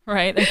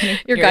 Right.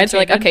 Your guides are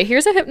like, okay,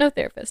 here's a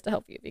hypnotherapist to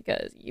help you,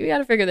 because you got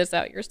to figure this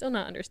out. You're still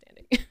not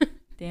understanding.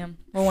 Damn.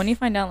 Well, when you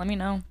find out, let me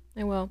know.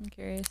 I will. I'm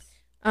curious.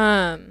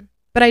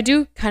 But I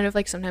do kind of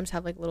like sometimes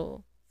have like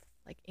little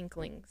like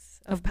inklings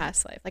of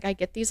past life. Like, I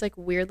get these like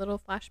weird little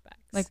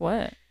flashbacks. Like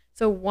what?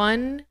 So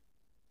one,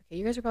 okay,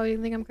 you guys are probably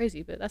gonna think I'm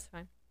crazy, but that's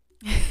fine.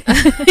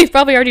 You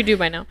probably already do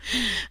by now.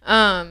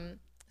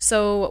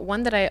 So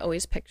one that I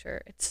always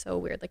picture, it's so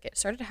weird. Like, it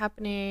started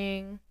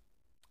happening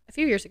a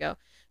few years ago.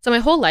 So my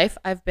whole life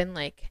I've been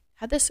like,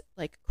 had this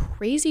like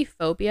crazy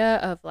phobia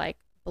of like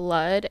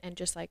blood and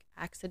just like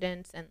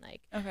accidents and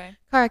like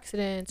car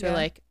accidents or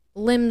like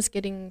limbs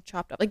getting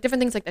chopped up, like different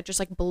things like that, just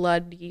like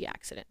bloody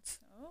accidents.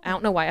 I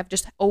don't know why. I've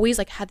just always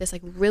like had this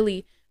like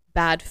really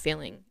bad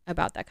feeling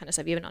about that kind of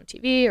stuff, even on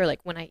TV, or like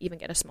when I even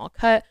get a small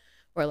cut,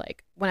 or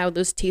like when I would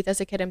lose teeth as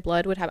a kid and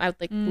blood would happen, I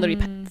would like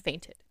literally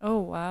fainted. Oh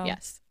wow.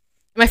 Yes.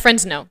 My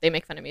friends know. They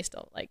make fun of me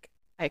still. Like,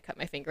 I cut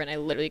my finger and I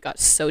literally got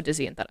so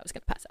dizzy and thought I was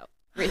gonna pass out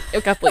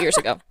a couple of years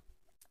ago.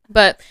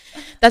 But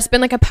that's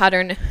been like a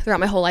pattern throughout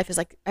my whole life, is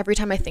like every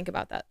time I think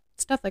about that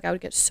stuff, like I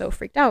would get so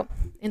freaked out.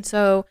 And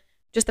so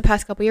just the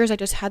past couple of years, I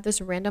just had this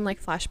random like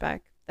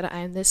flashback that I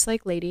am this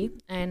like lady,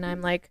 and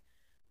I'm like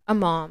a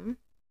mom,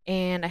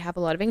 and I have a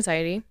lot of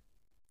anxiety.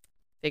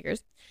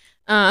 Figures.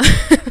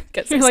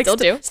 Because I like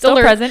still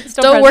present,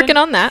 still working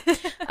on that.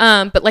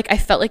 But like, I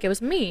felt like it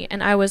was me,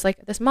 and I was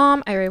like this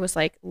mom. I was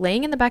like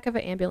laying in the back of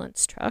an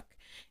ambulance truck,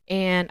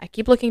 and I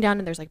keep looking down,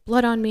 and there's like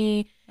blood on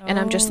me, and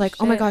I'm just like,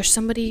 shit. Oh my gosh,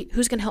 somebody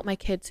who's gonna help my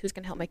kids? Who's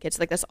gonna help my kids?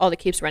 Like, that's all that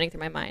keeps running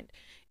through my mind.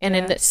 And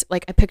in this,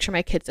 like, I picture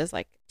my kids as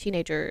like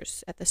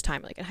teenagers at this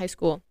time, like in high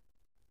school,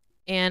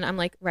 and I'm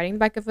like riding the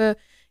back of a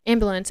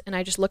ambulance, and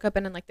I just look up,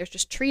 and then like there's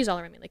just trees all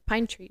around me, like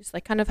pine trees,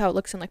 like kind of how it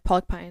looks in like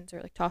Pollock Pines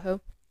or like Tahoe.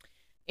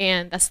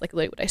 And that's like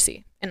literally what I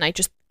see. And I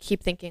just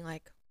keep thinking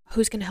like,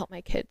 who's going to help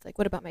my kids? Like,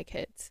 what about my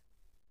kids?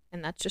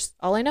 And that's just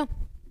all I know.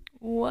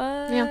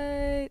 What?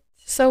 Yeah.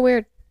 So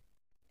weird.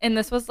 And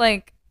this was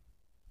like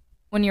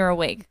when you were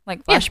awake,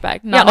 like Yeah.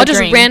 flashback. Yeah, Not I'll a just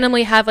dream.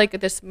 randomly have like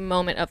this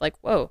moment of like,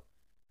 whoa,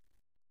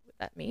 was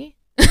that me?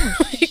 Oh,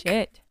 Like,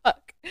 shit.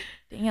 fuck.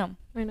 Damn.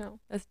 I know.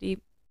 That's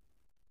deep.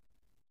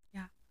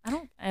 Yeah.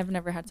 I've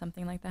never had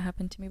something like that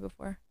happen to me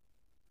before.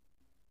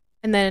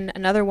 And then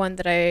another one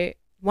that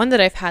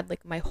I've had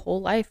like my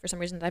whole life for some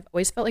reason. I've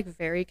always felt like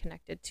very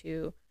connected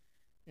to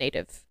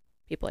Native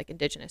people, like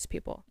Indigenous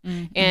people.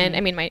 Mm-hmm. And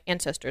I mean, my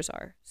ancestors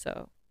are,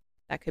 so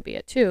that could be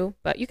it too.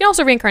 But you can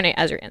also reincarnate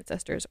as your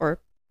ancestors or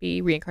be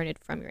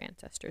reincarnated from your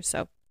ancestors.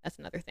 So that's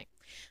another thing.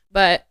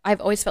 But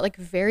I've always felt like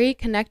very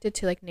connected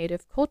to like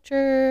Native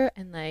culture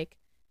and like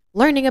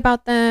learning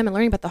about them and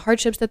learning about the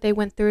hardships that they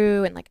went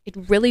through. And like it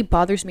really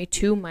bothers me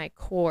to my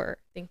core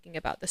thinking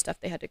about the stuff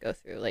they had to go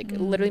through. Like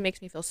it literally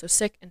makes me feel so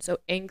sick and so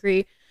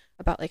angry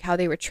about like how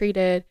they were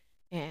treated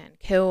and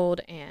killed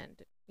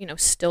and, you know,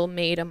 still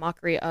made a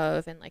mockery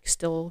of and like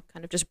still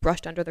kind of just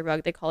brushed under the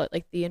rug. They call it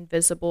like the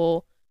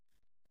invisible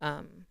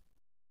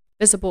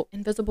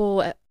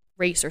invisible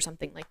race or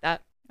something like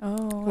that.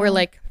 Oh. Where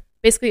like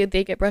basically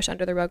they get brushed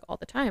under the rug all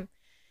the time.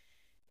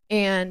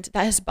 And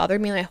that has bothered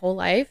me my whole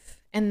life.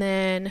 And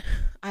then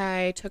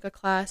I took a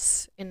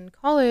class in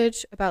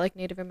college about like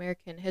Native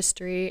American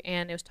history,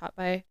 and it was taught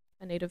by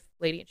a Native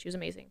lady, and she was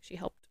amazing. She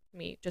helped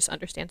me just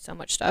understand so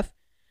much stuff,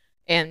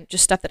 and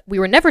just stuff that we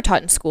were never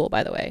taught in school,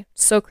 by the way.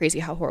 So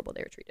crazy how horrible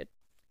they were treated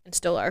and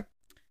still are.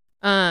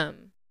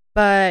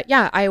 But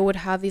yeah, I would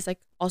have these like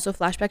also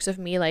flashbacks of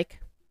me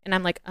like, and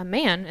I'm like a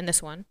man in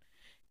this one,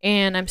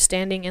 and I'm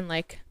standing in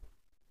like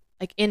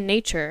in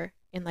nature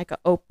in like an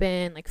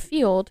open like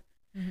field,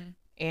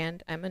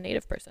 and I'm a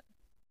Native person.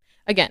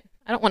 Again,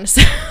 I don't want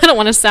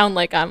to sound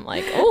like I'm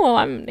like, oh,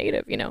 I'm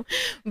Native, you know,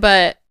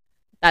 but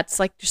that's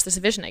like just this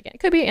vision I get. It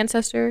could be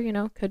ancestor, you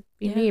know, could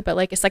be me, but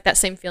like it's like that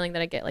same feeling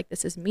that I get, like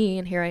this is me,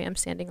 and here I am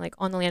standing like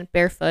on the land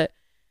barefoot,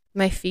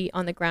 my feet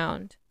on the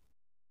ground,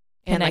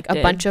 and like a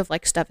bunch of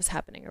like stuff is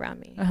happening around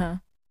me.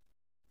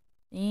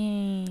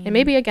 And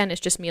maybe again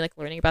it's just me like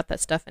learning about that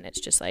stuff, and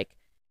it's just like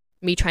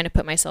me trying to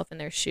put myself in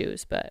their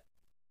shoes. But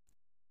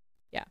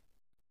yeah,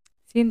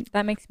 see,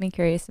 that makes me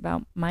curious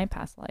about my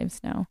past lives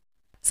now.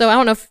 So I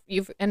don't know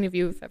if any of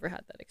you have ever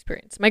had that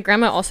experience. My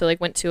grandma also like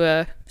went to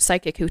a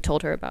psychic who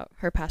told her about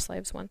her past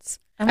lives once.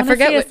 I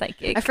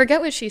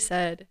forget what she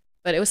said,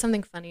 but it was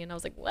something funny, and I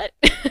was like, "What?"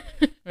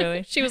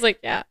 Really? She was like,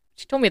 "Yeah."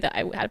 She told me that I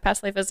had a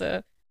past life as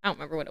a, I don't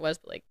remember what it was,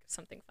 but like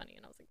something funny,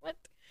 and I was like, "What?"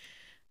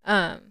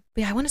 But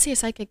yeah, I want to see a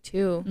psychic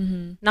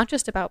too, not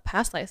just about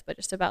past lives, but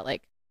just about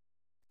like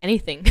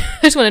anything. I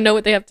just want to know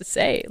what they have to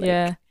say. Like,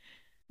 yeah,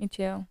 me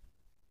too.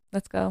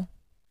 Let's go.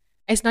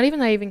 It's not even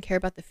that I even care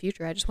about the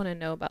future. I just want to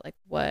know about like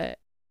what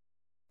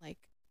like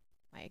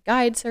my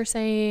guides are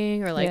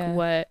saying, or like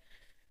what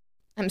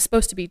I'm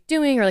supposed to be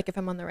doing, or like if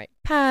I'm on the right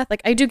path.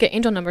 Like I do get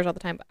angel numbers all the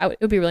time, but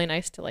it would be really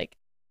nice to like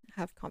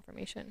have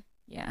confirmation.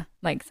 Yeah,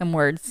 like some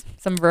words,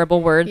 some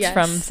verbal words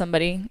from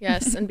somebody.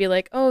 Yes, and be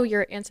like, oh,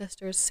 your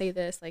ancestors say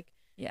this. Like,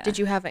 did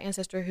you have an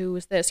ancestor who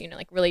was this? You know,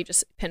 like really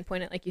just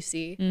pinpoint it like you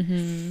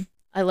see.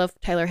 I love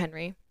Tyler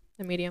Henry,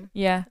 the medium.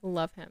 Yeah.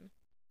 Love him.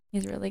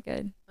 He's really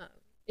good.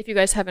 If you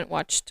guys haven't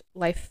watched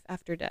Life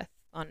After Death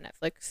on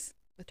Netflix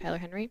with Tyler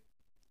Henry,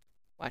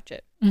 watch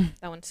it.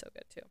 That one's so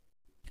good too.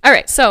 All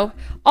right, so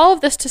all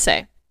of this to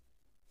say,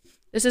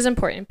 this is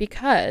important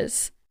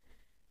because,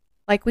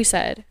 like we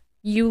said,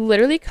 you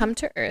literally come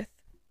to Earth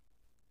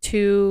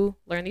to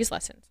learn these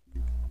lessons.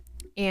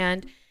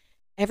 And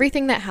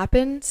everything that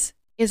happens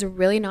is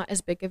really not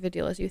as big of a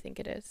deal as you think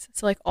it is.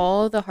 So like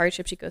all the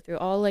hardships you go through,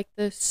 all like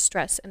the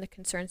stress and the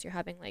concerns you're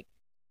having, like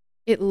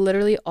it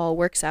literally all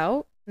works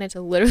out, and it's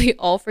literally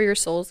all for your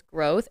soul's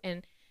growth,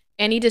 and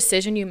any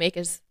decision you make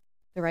is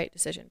the right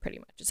decision pretty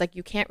much. It's like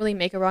you can't really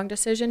make a wrong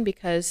decision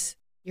because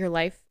your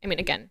life, I mean,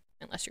 again,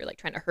 unless you're like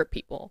trying to hurt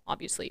people,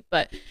 obviously,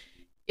 but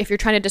if you're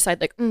trying to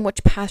decide like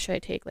which path should I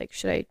take, like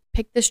should I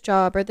pick this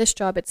job or this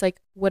job, it's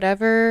like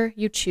whatever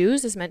you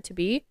choose is meant to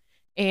be.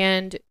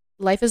 And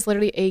life is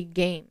literally a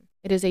game.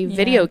 It is a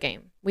video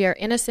game. We are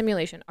in a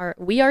simulation.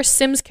 We are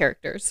Sims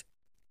characters,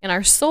 and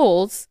our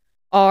souls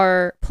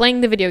are playing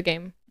the video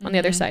game on the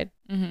other side.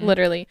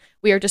 Literally,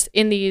 we are just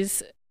in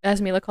these,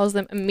 as Mila calls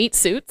them, meat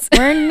suits.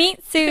 We're in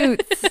meat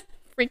suits.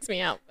 Freaks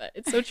me out, but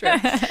it's so true.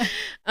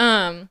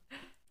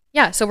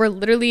 Yeah, so we're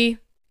literally,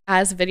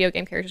 as video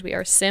game characters, we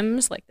are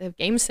Sims, like the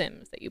game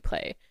Sims that you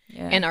play,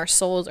 and our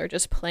souls are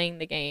just playing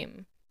the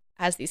game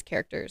as these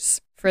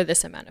characters for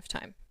this amount of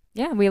time.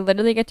 Yeah, we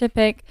literally get to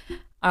pick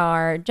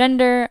our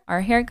gender,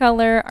 our hair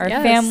color, our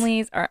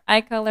families, our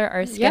eye color,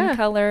 our skin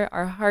color,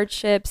 our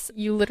hardships.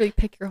 You literally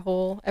pick your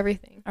whole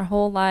everything. Our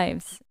whole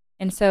lives.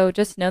 And so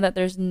just know that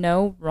there's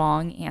no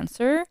wrong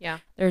answer. Yeah.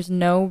 There's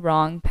no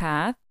wrong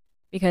path,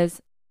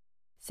 because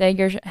say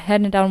you're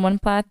heading down one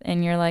path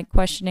and you're like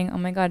questioning, oh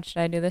my God,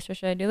 should I do this or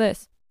should I do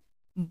this?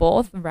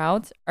 Both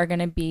routes are going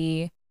to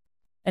be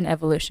an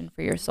evolution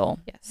for your soul.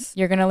 Yes.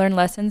 You're going to learn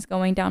lessons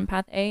going down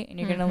path A, and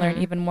you're going to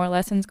learn even more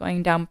lessons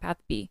going down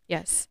path B.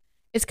 Yes.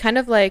 It's kind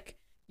of like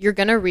you're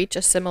going to reach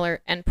a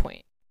similar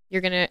endpoint.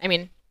 You're going to, I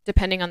mean,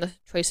 depending on the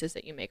choices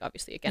that you make,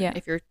 obviously, again,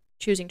 if you're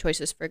choosing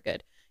choices for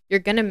good, you're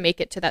going to make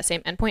it to that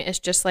same endpoint. It's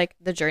just like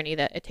the journey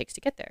that it takes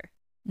to get there.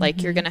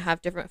 Like you're going to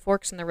have different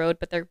forks in the road,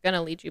 but they're going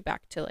to lead you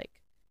back to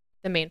like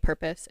the main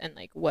purpose and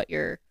like what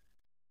your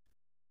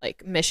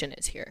like mission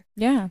is here.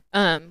 Yeah.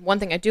 One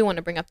thing I do want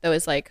to bring up though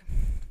is like,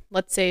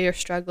 let's say you're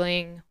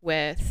struggling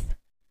with,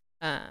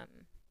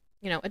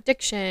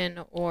 addiction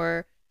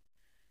or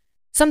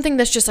something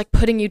that's just like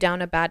putting you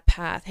down a bad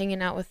path,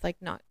 hanging out with like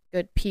not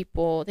good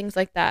people, things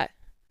like that.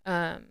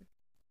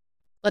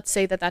 Let's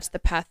say that that's the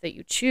path that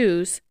you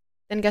choose,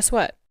 then guess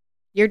what?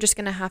 You're just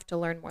going to have to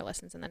learn more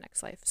lessons in the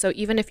next life. So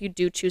even if you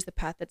do choose the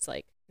path that's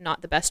like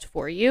not the best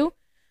for you,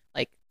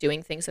 like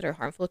doing things that are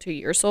harmful to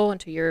your soul and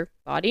to your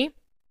body,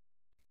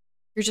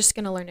 you're just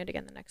going to learn it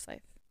again the next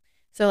life.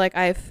 So like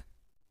I've,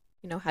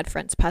 had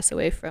friends pass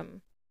away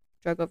from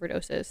drug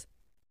overdoses,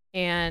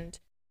 and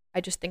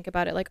I just think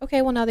about it like,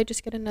 okay, well now they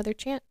just get another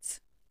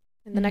chance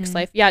in the next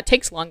life. Yeah, it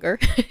takes longer.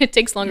 It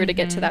takes longer to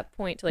get to that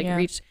point to like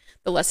reach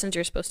the lessons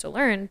you're supposed to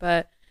learn,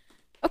 but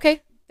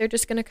okay, they're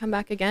just going to come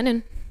back again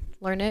and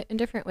learn it in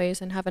different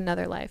ways and have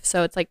another life.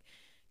 So it's like,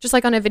 just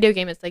like on a video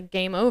game, it's like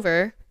game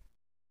over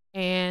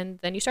and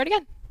then you start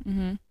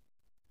again.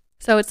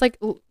 So it's like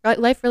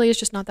life really is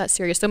just not that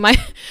serious. So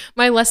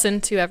my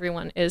lesson to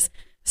everyone is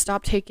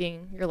stop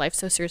taking your life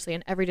so seriously,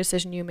 and every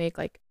decision you make,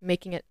 like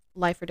making it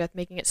life or death,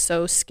 making it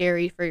so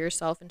scary for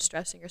yourself and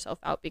stressing yourself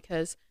out,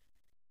 because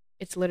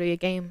it's literally a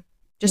game.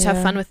 Just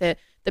have fun with it.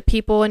 The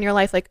people in your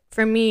life, like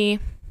for me,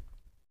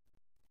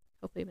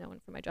 hopefully no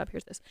one from my job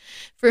hears this.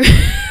 For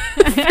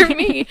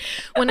me,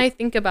 when I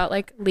think about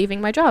like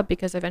leaving my job,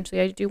 because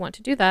eventually I do want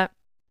to do that,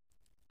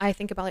 I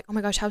think about like, oh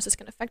my gosh, how's this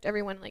going to affect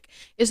everyone? Like,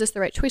 is this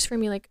the right choice for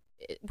me? Like,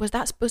 was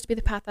that supposed to be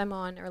the path I'm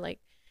on? Or like,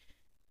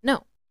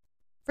 no.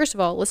 First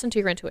of all, listen to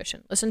your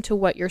intuition. Listen to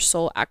what your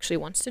soul actually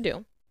wants to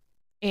do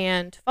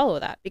and follow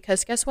that,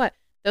 because guess what?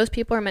 Those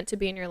people are meant to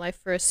be in your life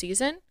for a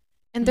season,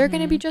 and they're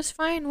going to be just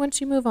fine once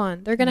you move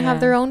on. They're going to have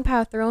their own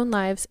path, their own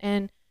lives,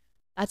 and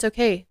that's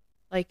okay.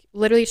 Like,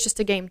 literally, it's just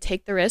a game.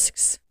 Take the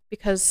risks,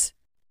 because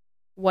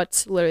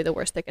what's literally the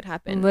worst that could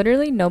happen?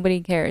 Literally,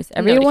 nobody cares.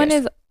 Everyone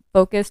is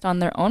focused on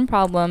their own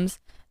problems,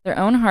 their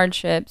own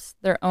hardships,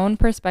 their own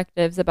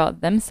perspectives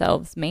about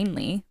themselves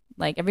mainly.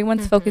 Like,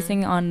 everyone's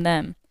focusing on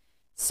them.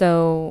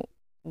 So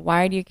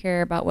why do you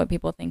care about what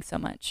people think so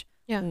much?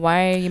 Yeah.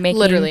 Why are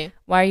you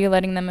why are you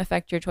letting them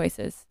affect your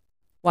choices?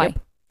 Why? Yep.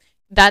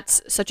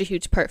 That's such a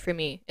huge part for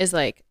me, is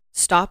like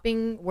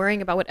stopping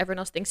worrying about what everyone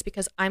else thinks,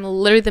 because I'm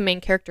literally the main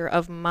character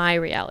of my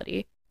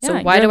reality. So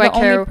why do I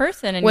care? You're the only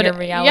person in your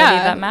reality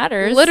that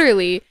matters.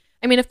 Literally.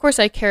 I mean, of course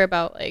I care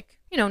about like,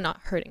 not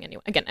hurting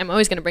anyone. Again, I'm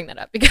always going to bring that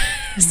up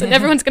because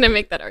everyone's going to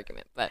make that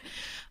argument. But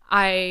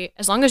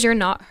as long as you're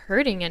not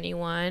hurting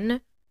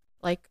anyone,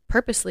 like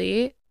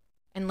purposely,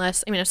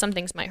 unless, if some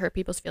things might hurt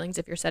people's feelings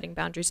if you're setting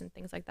boundaries and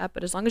things like that.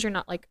 But as long as you're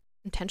not like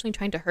intentionally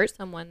trying to hurt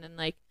someone, then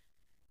like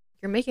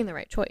you're making the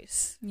right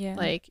choice. Yeah.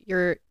 Like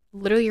your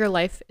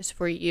life is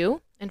for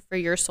you and for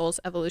your soul's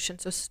evolution.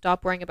 So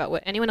stop worrying about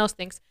what anyone else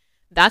thinks.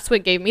 That's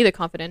what gave me the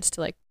confidence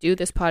to like do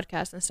this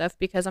podcast and stuff,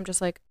 because I'm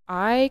just like,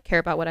 I care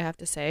about what I have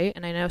to say,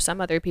 and I know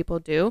some other people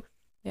do.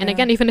 Yeah. And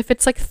again, even if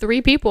it's like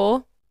 3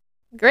 people,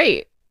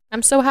 great.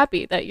 I'm so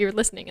happy that you're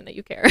listening and that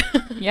you care.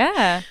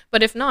 Yeah.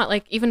 But if not,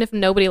 like even if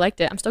nobody liked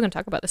it, I'm still going to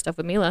talk about this stuff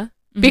with Mila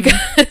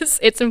because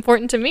it's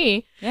important to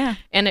me. Yeah.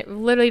 And it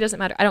literally doesn't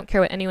matter. I don't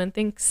care what anyone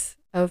thinks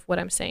of what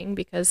I'm saying,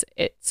 because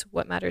it's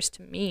what matters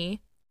to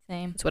me.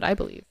 Same. It's what I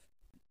believe.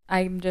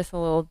 I'm just a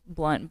little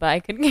blunt, but I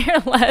couldn't care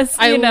less.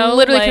 I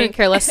literally couldn't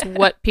care less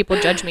what people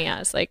judge me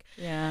as. Like,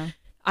 yeah.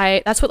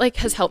 That's what like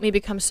has helped me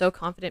become so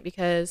confident,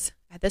 because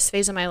at this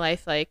phase of my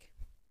life, like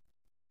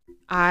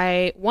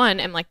I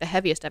am like the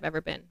heaviest I've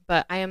ever been,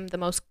 but I am the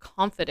most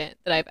confident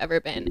that I've ever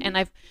been. And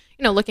I've,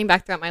 looking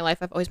back throughout my life,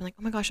 I've always been like,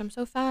 oh my gosh, I'm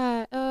so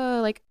fat.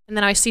 And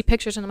then I see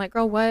pictures and I'm like,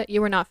 girl, what? You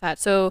were not fat.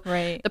 So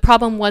the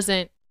problem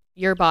wasn't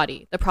your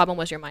body. The problem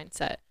was your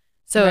mindset.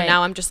 So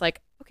now I'm just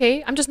like,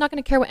 okay, I'm just not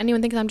going to care what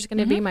anyone thinks. I'm just going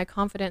to be my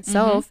confident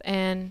self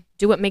and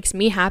do what makes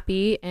me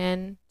happy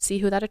and see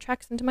who that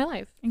attracts into my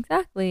life.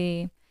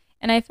 Exactly.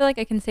 And I feel like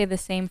I can say the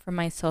same for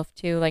myself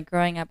too. Like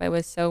growing up, I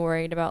was so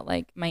worried about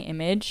like my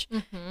image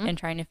and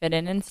trying to fit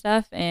in and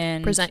stuff,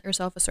 and present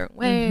yourself a certain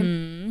way.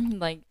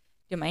 Like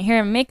do my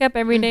hair and makeup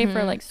every day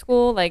for like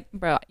school. Like,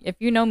 bro, if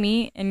you know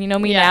me and you know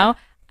me now,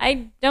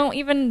 I don't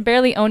even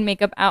barely own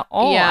makeup at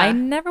all. Yeah. I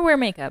never wear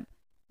makeup.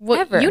 Well,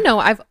 ever.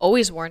 I've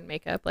always worn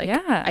makeup. Like,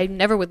 I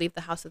never would leave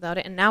the house without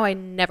it. And now I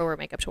never wear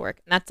makeup to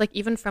work. And that's like,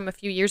 even from a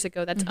few years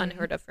ago, that's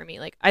unheard of for me.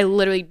 Like, I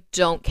literally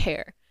don't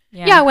care.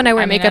 Yeah, when I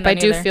wear makeup, I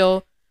do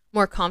feel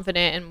more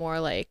confident and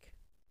more like,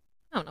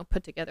 I don't know,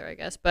 put together, I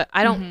guess. But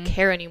I don't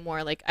care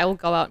anymore. Like, I will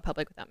go out in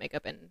public without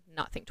makeup and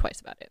not think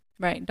twice about it.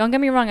 Right. Don't get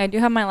me wrong. I do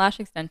have my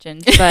lash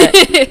extensions, but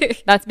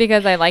that's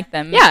because I like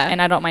them. Yeah.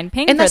 And I don't mind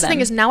paying for them. And that's the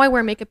thing is, now I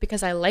wear makeup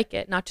because I like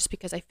it, not just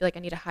because I feel like I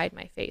need to hide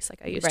my face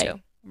like I used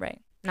to.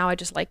 Right. Now I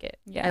just like it.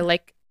 Yeah. I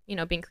like,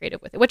 being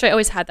creative with it, which I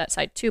always had that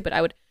side too, but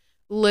I would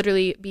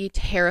literally be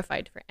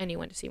terrified for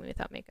anyone to see me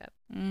without makeup.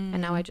 And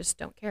now I just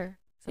don't care.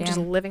 So I'm just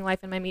living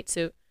life in my meat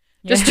suit.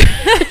 Yeah.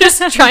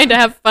 Just trying to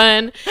have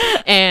fun.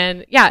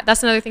 And yeah,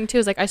 that's another thing too,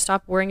 is like I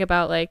stopped worrying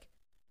about like,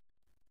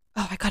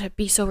 oh, I gotta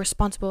be so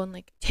responsible and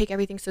like take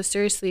everything so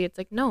seriously. It's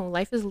like, no,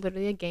 life is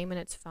literally a game and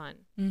it's fun.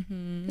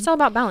 It's all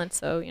about balance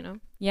though, you know?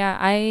 Yeah,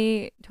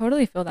 I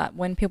totally feel that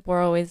when people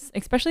are always,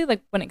 especially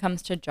like when it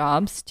comes to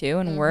jobs too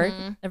and work,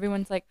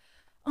 everyone's like,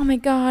 oh my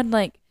God,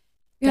 like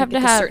you have to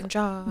have certain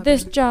job,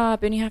 this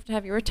job and you have to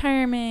have your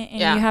retirement and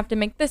you have to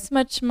make this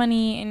much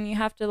money and you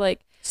have to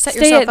like set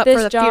stay yourself at up this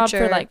for the job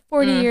future. for like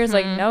 40 years.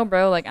 Like, no,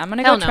 bro, like I'm going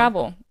to go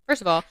travel.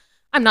 First of all,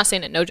 I'm not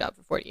saying no job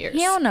for 40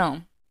 years. Hell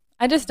no.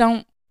 I just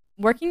don't.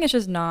 Working is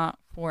just not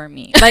for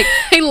me. Like,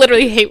 I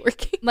literally hate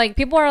working. Like,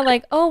 people are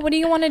like, oh, what do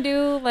you want to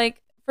do,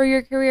 like, for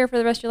your career for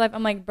the rest of your life?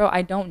 I'm like, bro,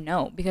 I don't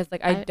know. Because,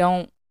 like, I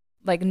don't,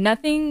 like,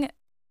 nothing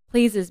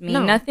pleases me.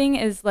 No. Nothing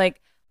is like,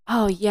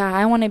 oh, yeah,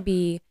 I want to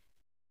be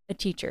a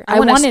teacher.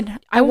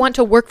 I want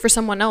to work for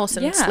someone else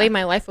and slave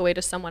my life away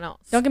to someone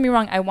else. Don't get me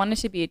wrong. I wanted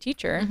to be a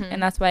teacher.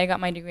 And that's why I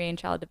got my degree in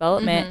child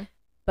development.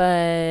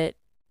 But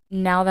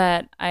now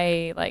that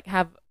I, like,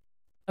 have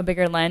a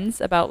bigger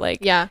lens about,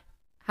 like,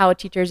 how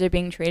teachers are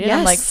being treated.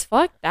 I'm like,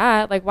 fuck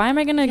that. Like, why am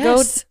I going to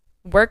go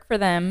work for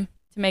them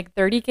to make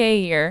 $30,000 a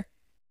year?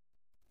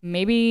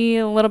 Maybe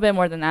a little bit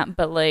more than that,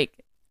 but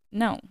like,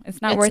 no,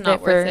 it's not worth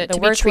it for the to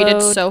workload, be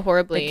treated so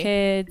horribly. The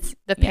kids,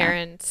 the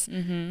parents,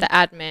 the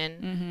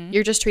admin.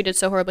 You're just treated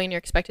so horribly and you're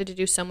expected to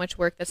do so much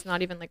work that's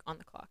not even like on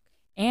the clock.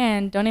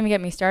 And don't even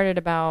get me started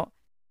about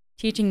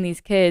teaching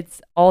these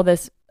kids all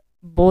this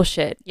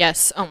bullshit.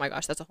 Yes. Oh my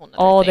gosh, that's a whole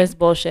nother thing. This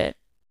bullshit.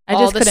 I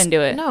just couldn't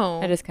do it.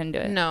 No. I just couldn't do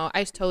it. No,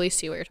 I totally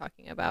see what you're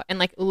talking about. And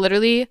like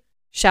literally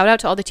shout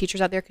out to all the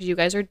teachers out there because you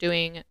guys are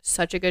doing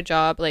such a good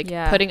job like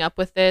putting up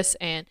with this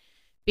and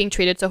being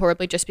treated so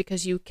horribly just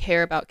because you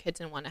care about kids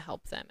and want to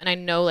help them. And I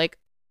know like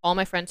all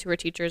my friends who are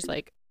teachers,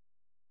 like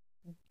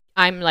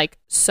I'm like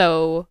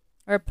so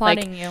we're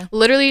applauding you.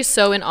 Literally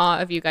so in awe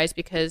of you guys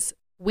because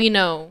we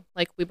know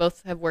like we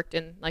both have worked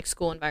in like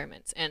school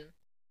environments. And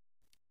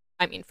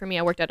I mean, for me,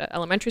 I worked at an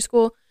elementary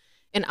school.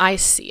 And I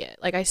see it.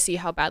 Like, I see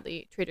how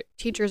badly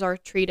teachers are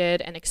treated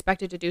and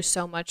expected to do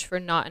so much for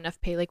not enough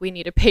pay. Like, we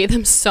need to pay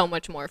them so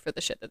much more for the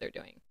shit that they're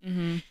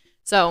doing.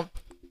 So,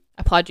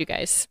 applaud you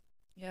guys.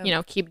 Yep. You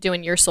know, keep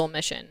doing your soul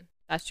mission.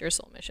 That's your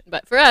soul mission.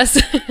 But for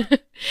us,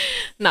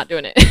 not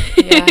doing it.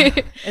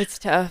 Yeah, it's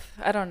tough.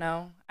 I don't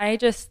know. I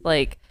just,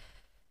 like,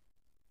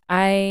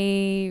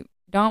 I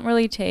don't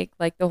really take,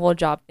 like, the whole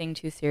job thing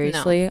too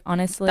seriously,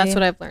 honestly. That's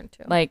what I've learned,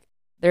 too. Like,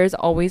 there's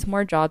always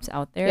more jobs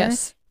out there.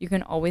 Yes. You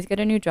can always get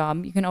a new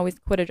job. You can always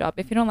quit a job.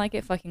 If you don't like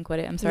it, fucking quit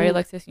it. I'm sorry,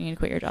 Alexis, you need to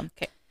quit your job.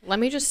 Okay, let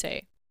me just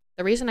say,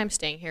 the reason I'm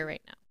staying here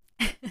right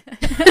now,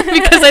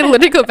 because I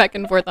literally go back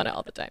and forth on it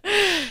all the time,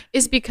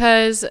 is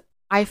because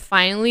I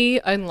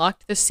finally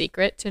unlocked the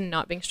secret to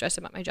not being stressed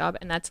about my job.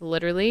 And that's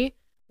literally,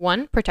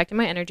 1, protecting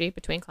my energy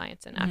between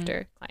clients and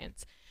after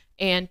clients.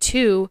 And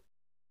 2,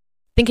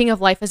 thinking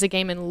of life as a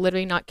game and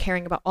literally not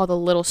caring about all the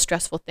little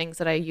stressful things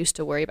that I used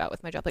to worry about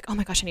with my job. Like, oh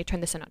my gosh, I need to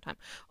turn this in on time.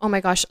 Oh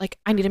my gosh, like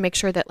I need to make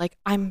sure that like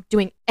I'm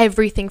doing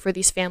everything for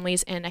these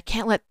families and I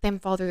can't let them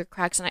fall through the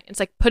cracks. And it's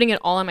like putting it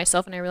all on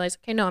myself. And I realize,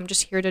 okay, no, I'm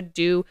just here to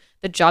do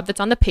the job that's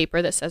on the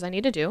paper that says I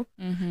need to do.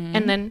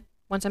 And then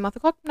once I'm off the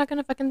clock, I'm not going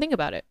to fucking think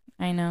about it.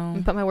 I know.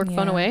 And put my work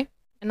phone away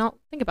and not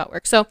think about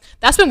work. So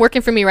that's been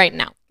working for me right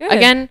now. Good.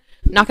 Again,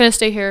 not going to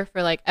stay here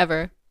for like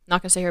ever.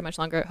 Not gonna stay here much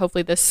longer.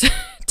 Hopefully this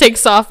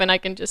takes off and I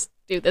can just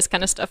do this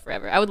kind of stuff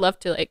forever. I would love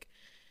to like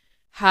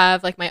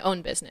have like my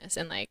own business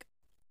and like,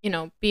 you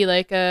know, be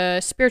like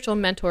a spiritual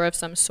mentor of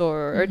some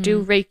sort or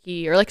do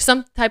Reiki or like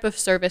some type of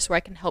service where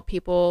I can help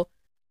people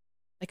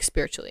like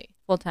spiritually.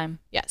 Full time.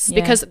 Yes.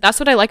 Yeah. Because that's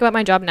what I like about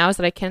my job now is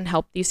that I can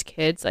help these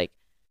kids like,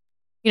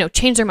 you know,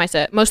 change their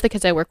mindset. Most of the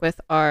kids I work with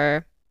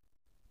are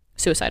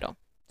suicidal.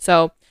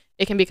 So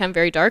it can become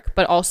very dark,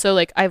 but also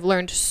like I've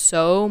learned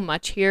so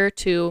much here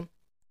to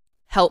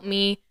help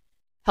me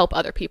help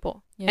other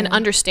people and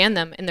understand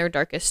them in their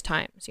darkest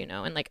times, you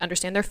know, and like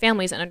understand their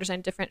families and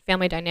understand different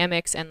family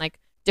dynamics and like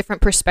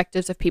different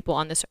perspectives of people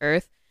on this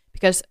earth,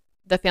 because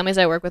the families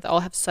I work with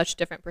all have such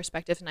different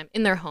perspectives, and I'm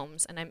in their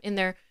homes and I'm in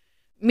their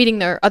meeting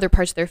their other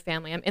parts of their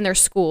family. I'm in their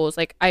schools.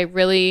 Like I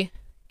really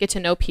get to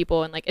know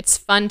people, and like it's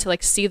fun to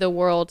like see the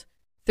world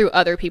through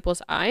other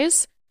people's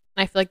eyes.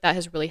 And I feel like that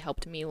has really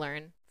helped me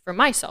learn for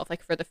myself,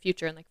 like for the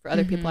future and like for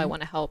other people I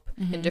want to help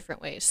in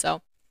different ways.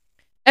 So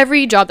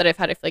every job that I've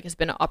had, I feel like has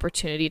been an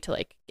opportunity to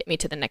like get me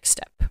to the next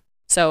step.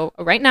 So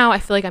right now I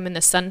feel like I'm in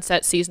the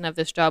sunset season of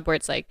this job where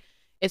it's like,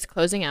 it's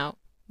closing out.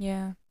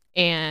 Yeah.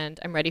 And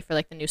I'm ready for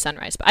like the new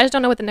sunrise, but I just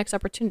don't know what the next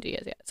opportunity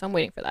is yet. So I'm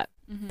waiting for that,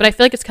 but I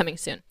feel like it's coming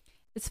soon.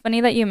 It's funny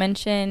that you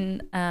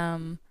mention,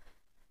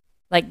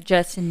 like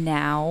just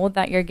now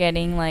that you're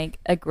getting like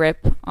a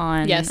grip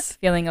on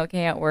feeling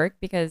okay at work,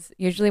 because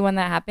usually when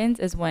that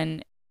happens is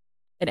when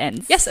it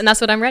ends. Yes, and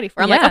that's what I'm ready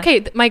for. I'm like,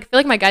 okay, I feel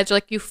like my guides are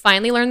like, you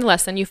finally learned the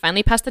lesson. You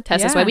finally passed the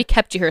test. That's why we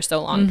kept you here so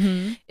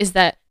long, is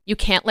that you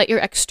can't let your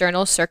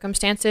external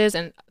circumstances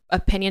and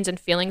opinions and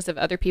feelings of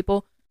other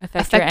people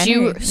affect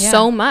you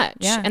so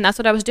much. And that's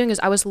what I was doing, is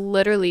I was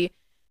literally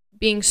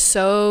being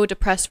so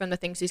depressed from the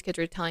things these kids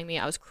were telling me.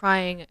 I was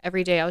crying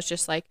every day. I was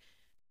just like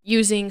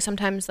using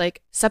sometimes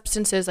like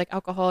substances like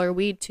alcohol or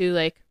weed to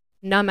like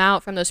numb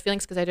out from those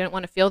feelings because I didn't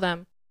want to feel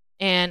them.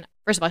 And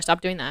first of all, I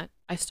stopped doing that.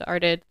 I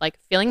started like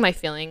feeling my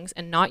feelings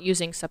and not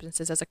using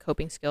substances as a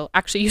coping skill,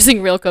 actually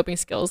using real coping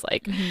skills,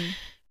 like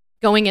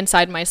going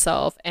inside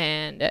myself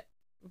and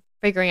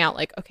figuring out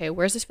like, okay,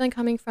 where's this feeling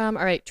coming from?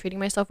 All right, treating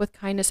myself with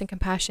kindness and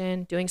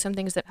compassion, doing some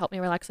things that help me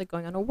relax, like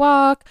going on a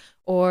walk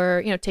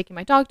or, taking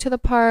my dog to the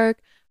park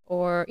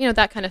or,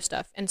 that kind of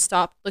stuff, and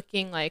stop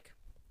looking like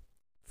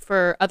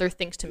for other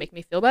things to make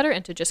me feel better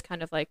and to just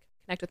kind of like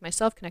connect with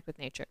myself, connect with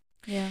nature.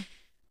 Yeah.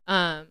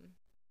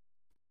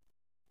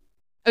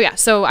 Oh yeah,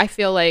 so I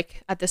feel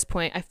like at this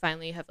point I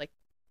finally have like,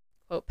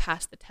 quote,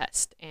 passed the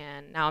test,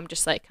 and now I'm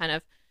just like kind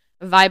of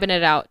vibing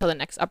it out till the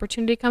next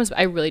opportunity comes, but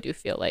I really do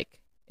feel like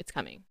it's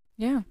coming.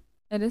 Yeah,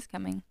 it is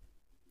coming.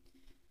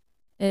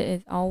 It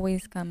is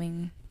always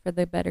coming for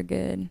the better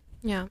good.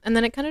 Yeah, and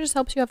then it kind of just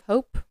helps you have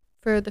hope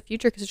for the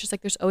future because it's just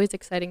like there's always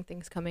exciting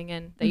things coming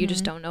in that you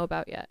just don't know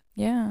about yet.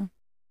 Yeah.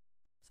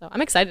 So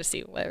I'm excited to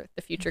see where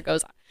the future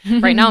goes.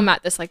 Right now I'm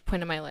at this like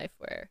point in my life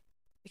where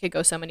it could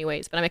go so many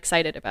ways, but I'm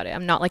excited about it.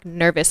 I'm not like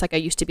nervous like I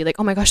used to be, like,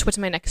 oh my gosh, what's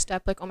my next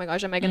step? Like, oh my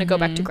gosh, am I going to go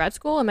back to grad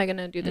school? Am I going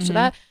to do this or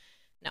that?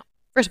 No.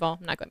 First of all,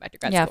 I'm not going back to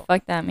grad school. Yeah,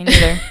 fuck that. Me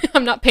neither.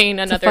 I'm not paying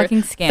another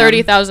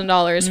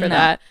 $30,000 for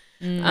that.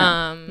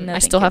 I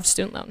still have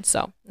student loans,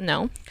 so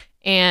no.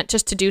 And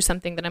just to do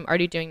something that I'm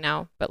already doing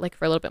now, but like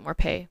for a little bit more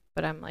pay,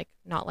 but I'm like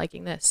not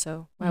liking this,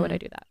 so why would I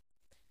do that?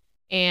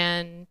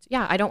 And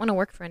yeah, I don't want to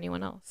work for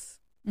anyone else.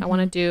 I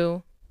want to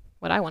do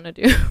what I want to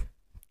do.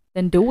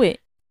 Then do it.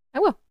 I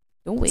will.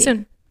 Do it.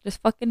 Soon.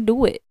 Just fucking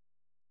do it.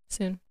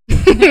 Soon.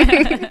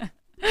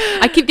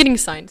 I keep getting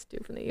signs too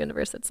from the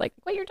universe that's like,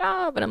 quit your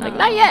job. And I'm like,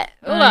 not yet.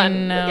 Hold on.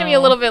 Give me a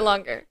little bit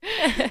longer.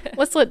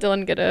 Let's let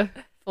Dylan get a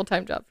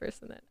full-time job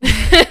first and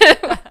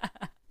then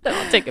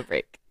I'll take a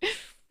break.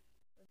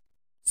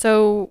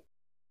 So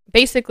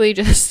basically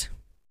just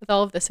with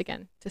all of this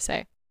again to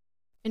say,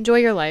 enjoy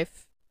your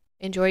life.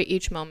 Enjoy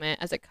each moment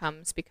as it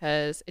comes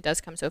because it does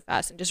come so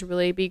fast, and just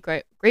really be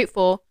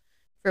grateful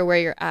for where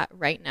you're at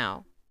right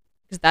now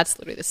because that's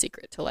literally the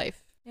secret to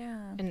life.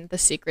 Yeah. And the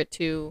secret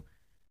to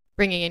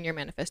bringing in your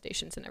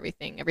manifestations and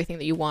everything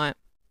that you want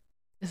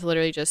is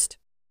literally just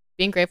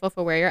being grateful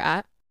for where you're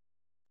at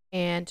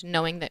and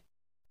knowing that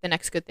the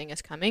next good thing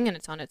is coming and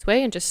it's on its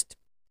way, and just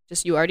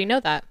you already know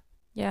that.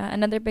 Yeah.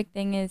 Another big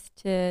thing is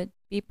to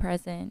be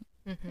present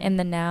in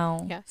the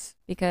now. Yes.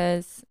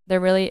 Because there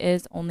really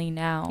is only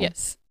now.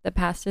 Yes. The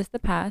past is the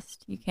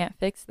past. You can't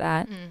fix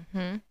that.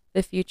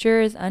 The future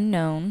is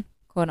unknown,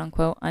 quote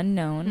unquote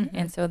unknown.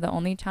 And so the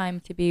only time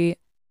to be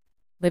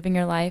living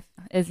your life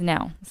is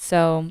now.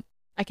 So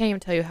I can't even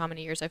tell you how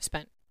many years I've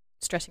spent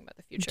stressing about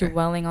the future.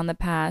 Dwelling on the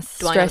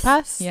past. Dwelling on the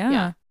past?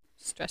 Yeah.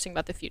 Stressing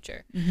about the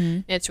future.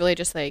 And it's really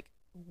just like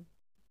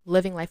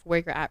living life where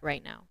you're at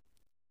right now.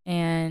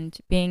 And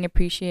being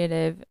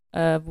appreciative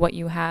of what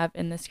you have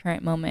in this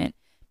current moment.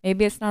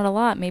 Maybe it's not a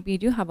lot. Maybe you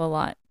do have a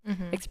lot.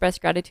 Express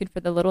gratitude for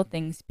the little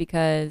things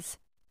because,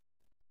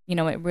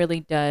 it really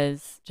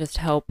does just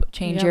help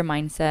change your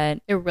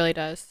mindset. It really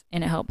does.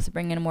 And it helps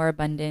bring in more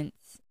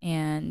abundance.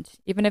 And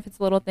even if it's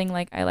a little thing,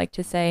 like I like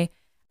to say,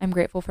 I'm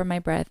grateful for my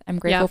breath. I'm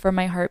grateful for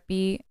my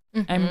heartbeat.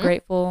 I'm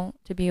grateful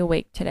to be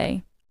awake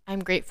today. I'm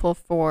grateful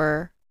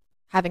for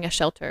having a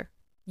shelter.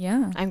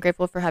 Yeah. I'm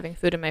grateful for having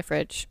food in my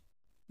fridge.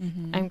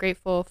 I'm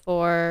grateful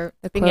for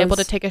being able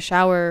to take a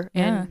shower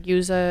and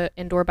use a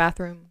indoor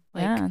bathroom.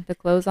 The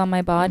clothes on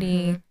my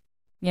body,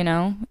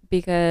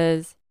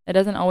 because it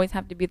doesn't always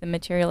have to be the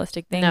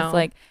materialistic things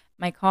like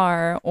my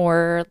car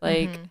or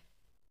like.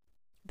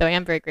 Though I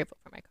am very grateful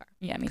for my car.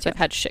 Yeah, me too. I've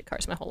had shit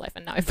cars my whole life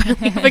and now I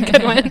finally have a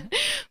good one.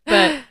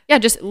 But yeah,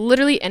 just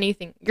literally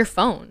anything. Your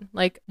phone,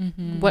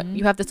 what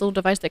you have this little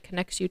device that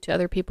connects you to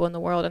other people in the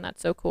world, and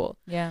that's so cool.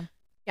 Yeah.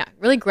 Yeah,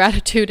 really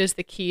gratitude is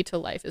the key to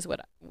life is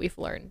what we've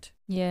learned.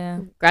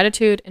 Yeah.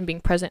 Gratitude and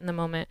being present in the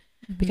moment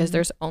because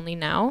there's only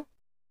now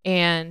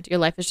and your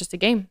life is just a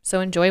game. So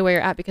enjoy where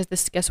you're at because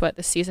guess what?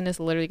 This season is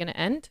literally going to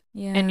end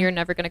and you're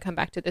never going to come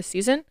back to this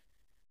season.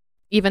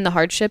 Even the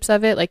hardships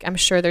of it, I'm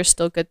sure there's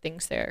still good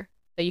things there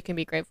that you can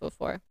be grateful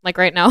for. Like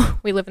right now,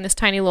 we live in this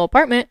tiny little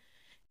apartment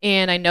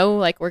and I know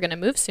we're going to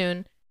move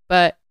soon,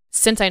 but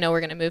since I know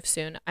we're going to move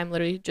soon, I'm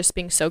literally just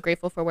being so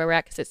grateful for where we're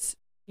at because it's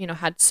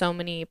had so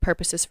many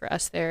purposes for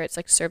us there. It's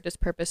served its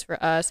purpose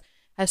for us,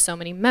 has so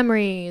many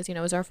memories, it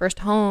was our first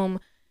home.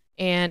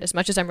 And as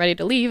much as I'm ready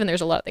to leave, and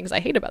there's a lot of things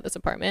I hate about this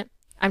apartment,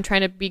 I'm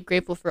trying to be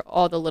grateful for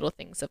all the little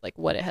things of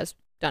what it has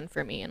done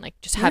for me and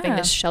just having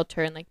this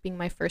shelter and being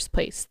my first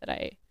place that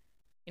I,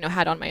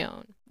 had on my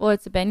own. Well,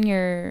 it's been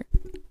your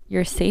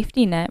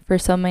safety net for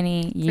so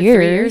many years,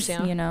 3 years,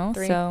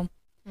 3. So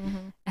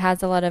it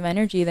has a lot of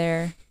energy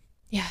there.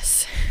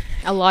 Yes.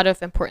 A lot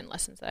of important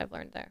lessons that I've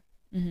learned there.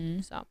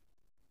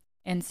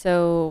 And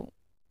so,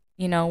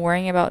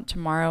 worrying about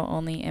tomorrow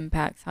only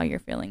impacts how you're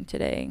feeling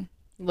today.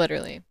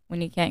 Literally.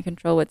 When you can't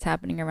control what's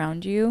happening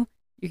around you,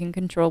 you can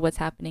control what's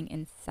happening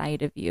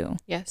inside of you.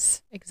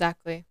 Yes,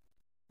 exactly.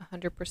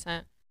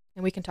 100%.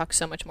 And we can talk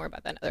so much more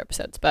about that in other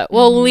episodes, but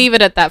we'll leave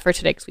it at that for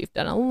today because we've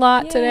done a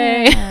lot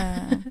today.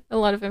 A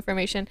lot of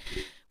information.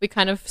 We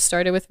kind of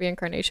started with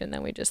reincarnation,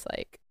 then we just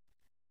like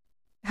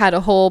had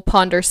a whole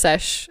ponder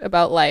sesh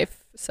about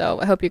life. So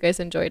I hope you guys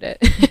enjoyed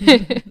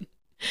it.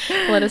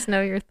 Let us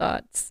know your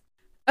thoughts.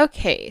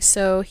 Okay,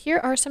 so here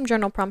are some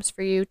journal prompts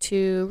for you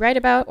to write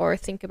about or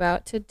think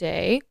about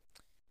today.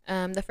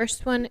 The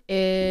first one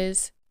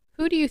is,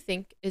 who do you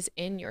think is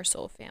in your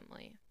soul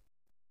family?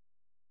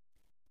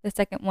 The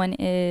second one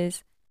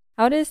is,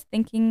 how does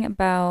thinking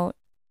about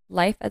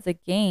life as a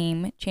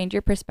game change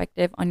your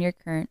perspective on your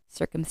current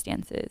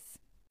circumstances?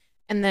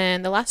 And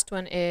then the last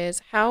one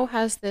is, how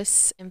has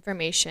this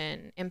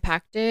information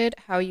impacted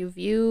how you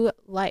view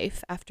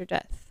life after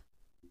death?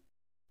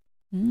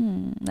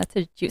 That's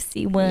a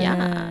juicy one.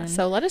 Yeah.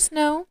 So let us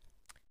know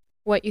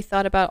what you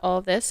thought about all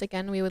of this.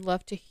 Again, we would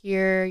love to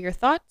hear your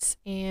thoughts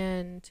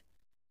and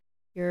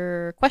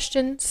your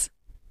questions.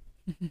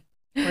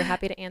 We're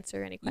happy to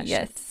answer any questions.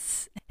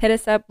 Yes. Hit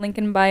us up, link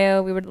in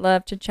bio. We would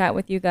love to chat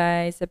with you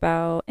guys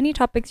about any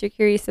topics you're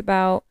curious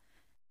about.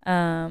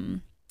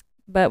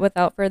 But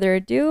without further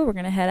ado, we're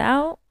going to head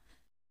out.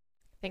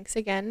 Thanks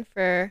again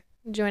for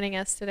joining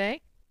us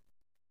today.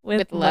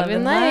 With love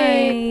and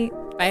light.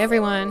 Bye,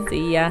 everyone.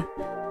 See ya.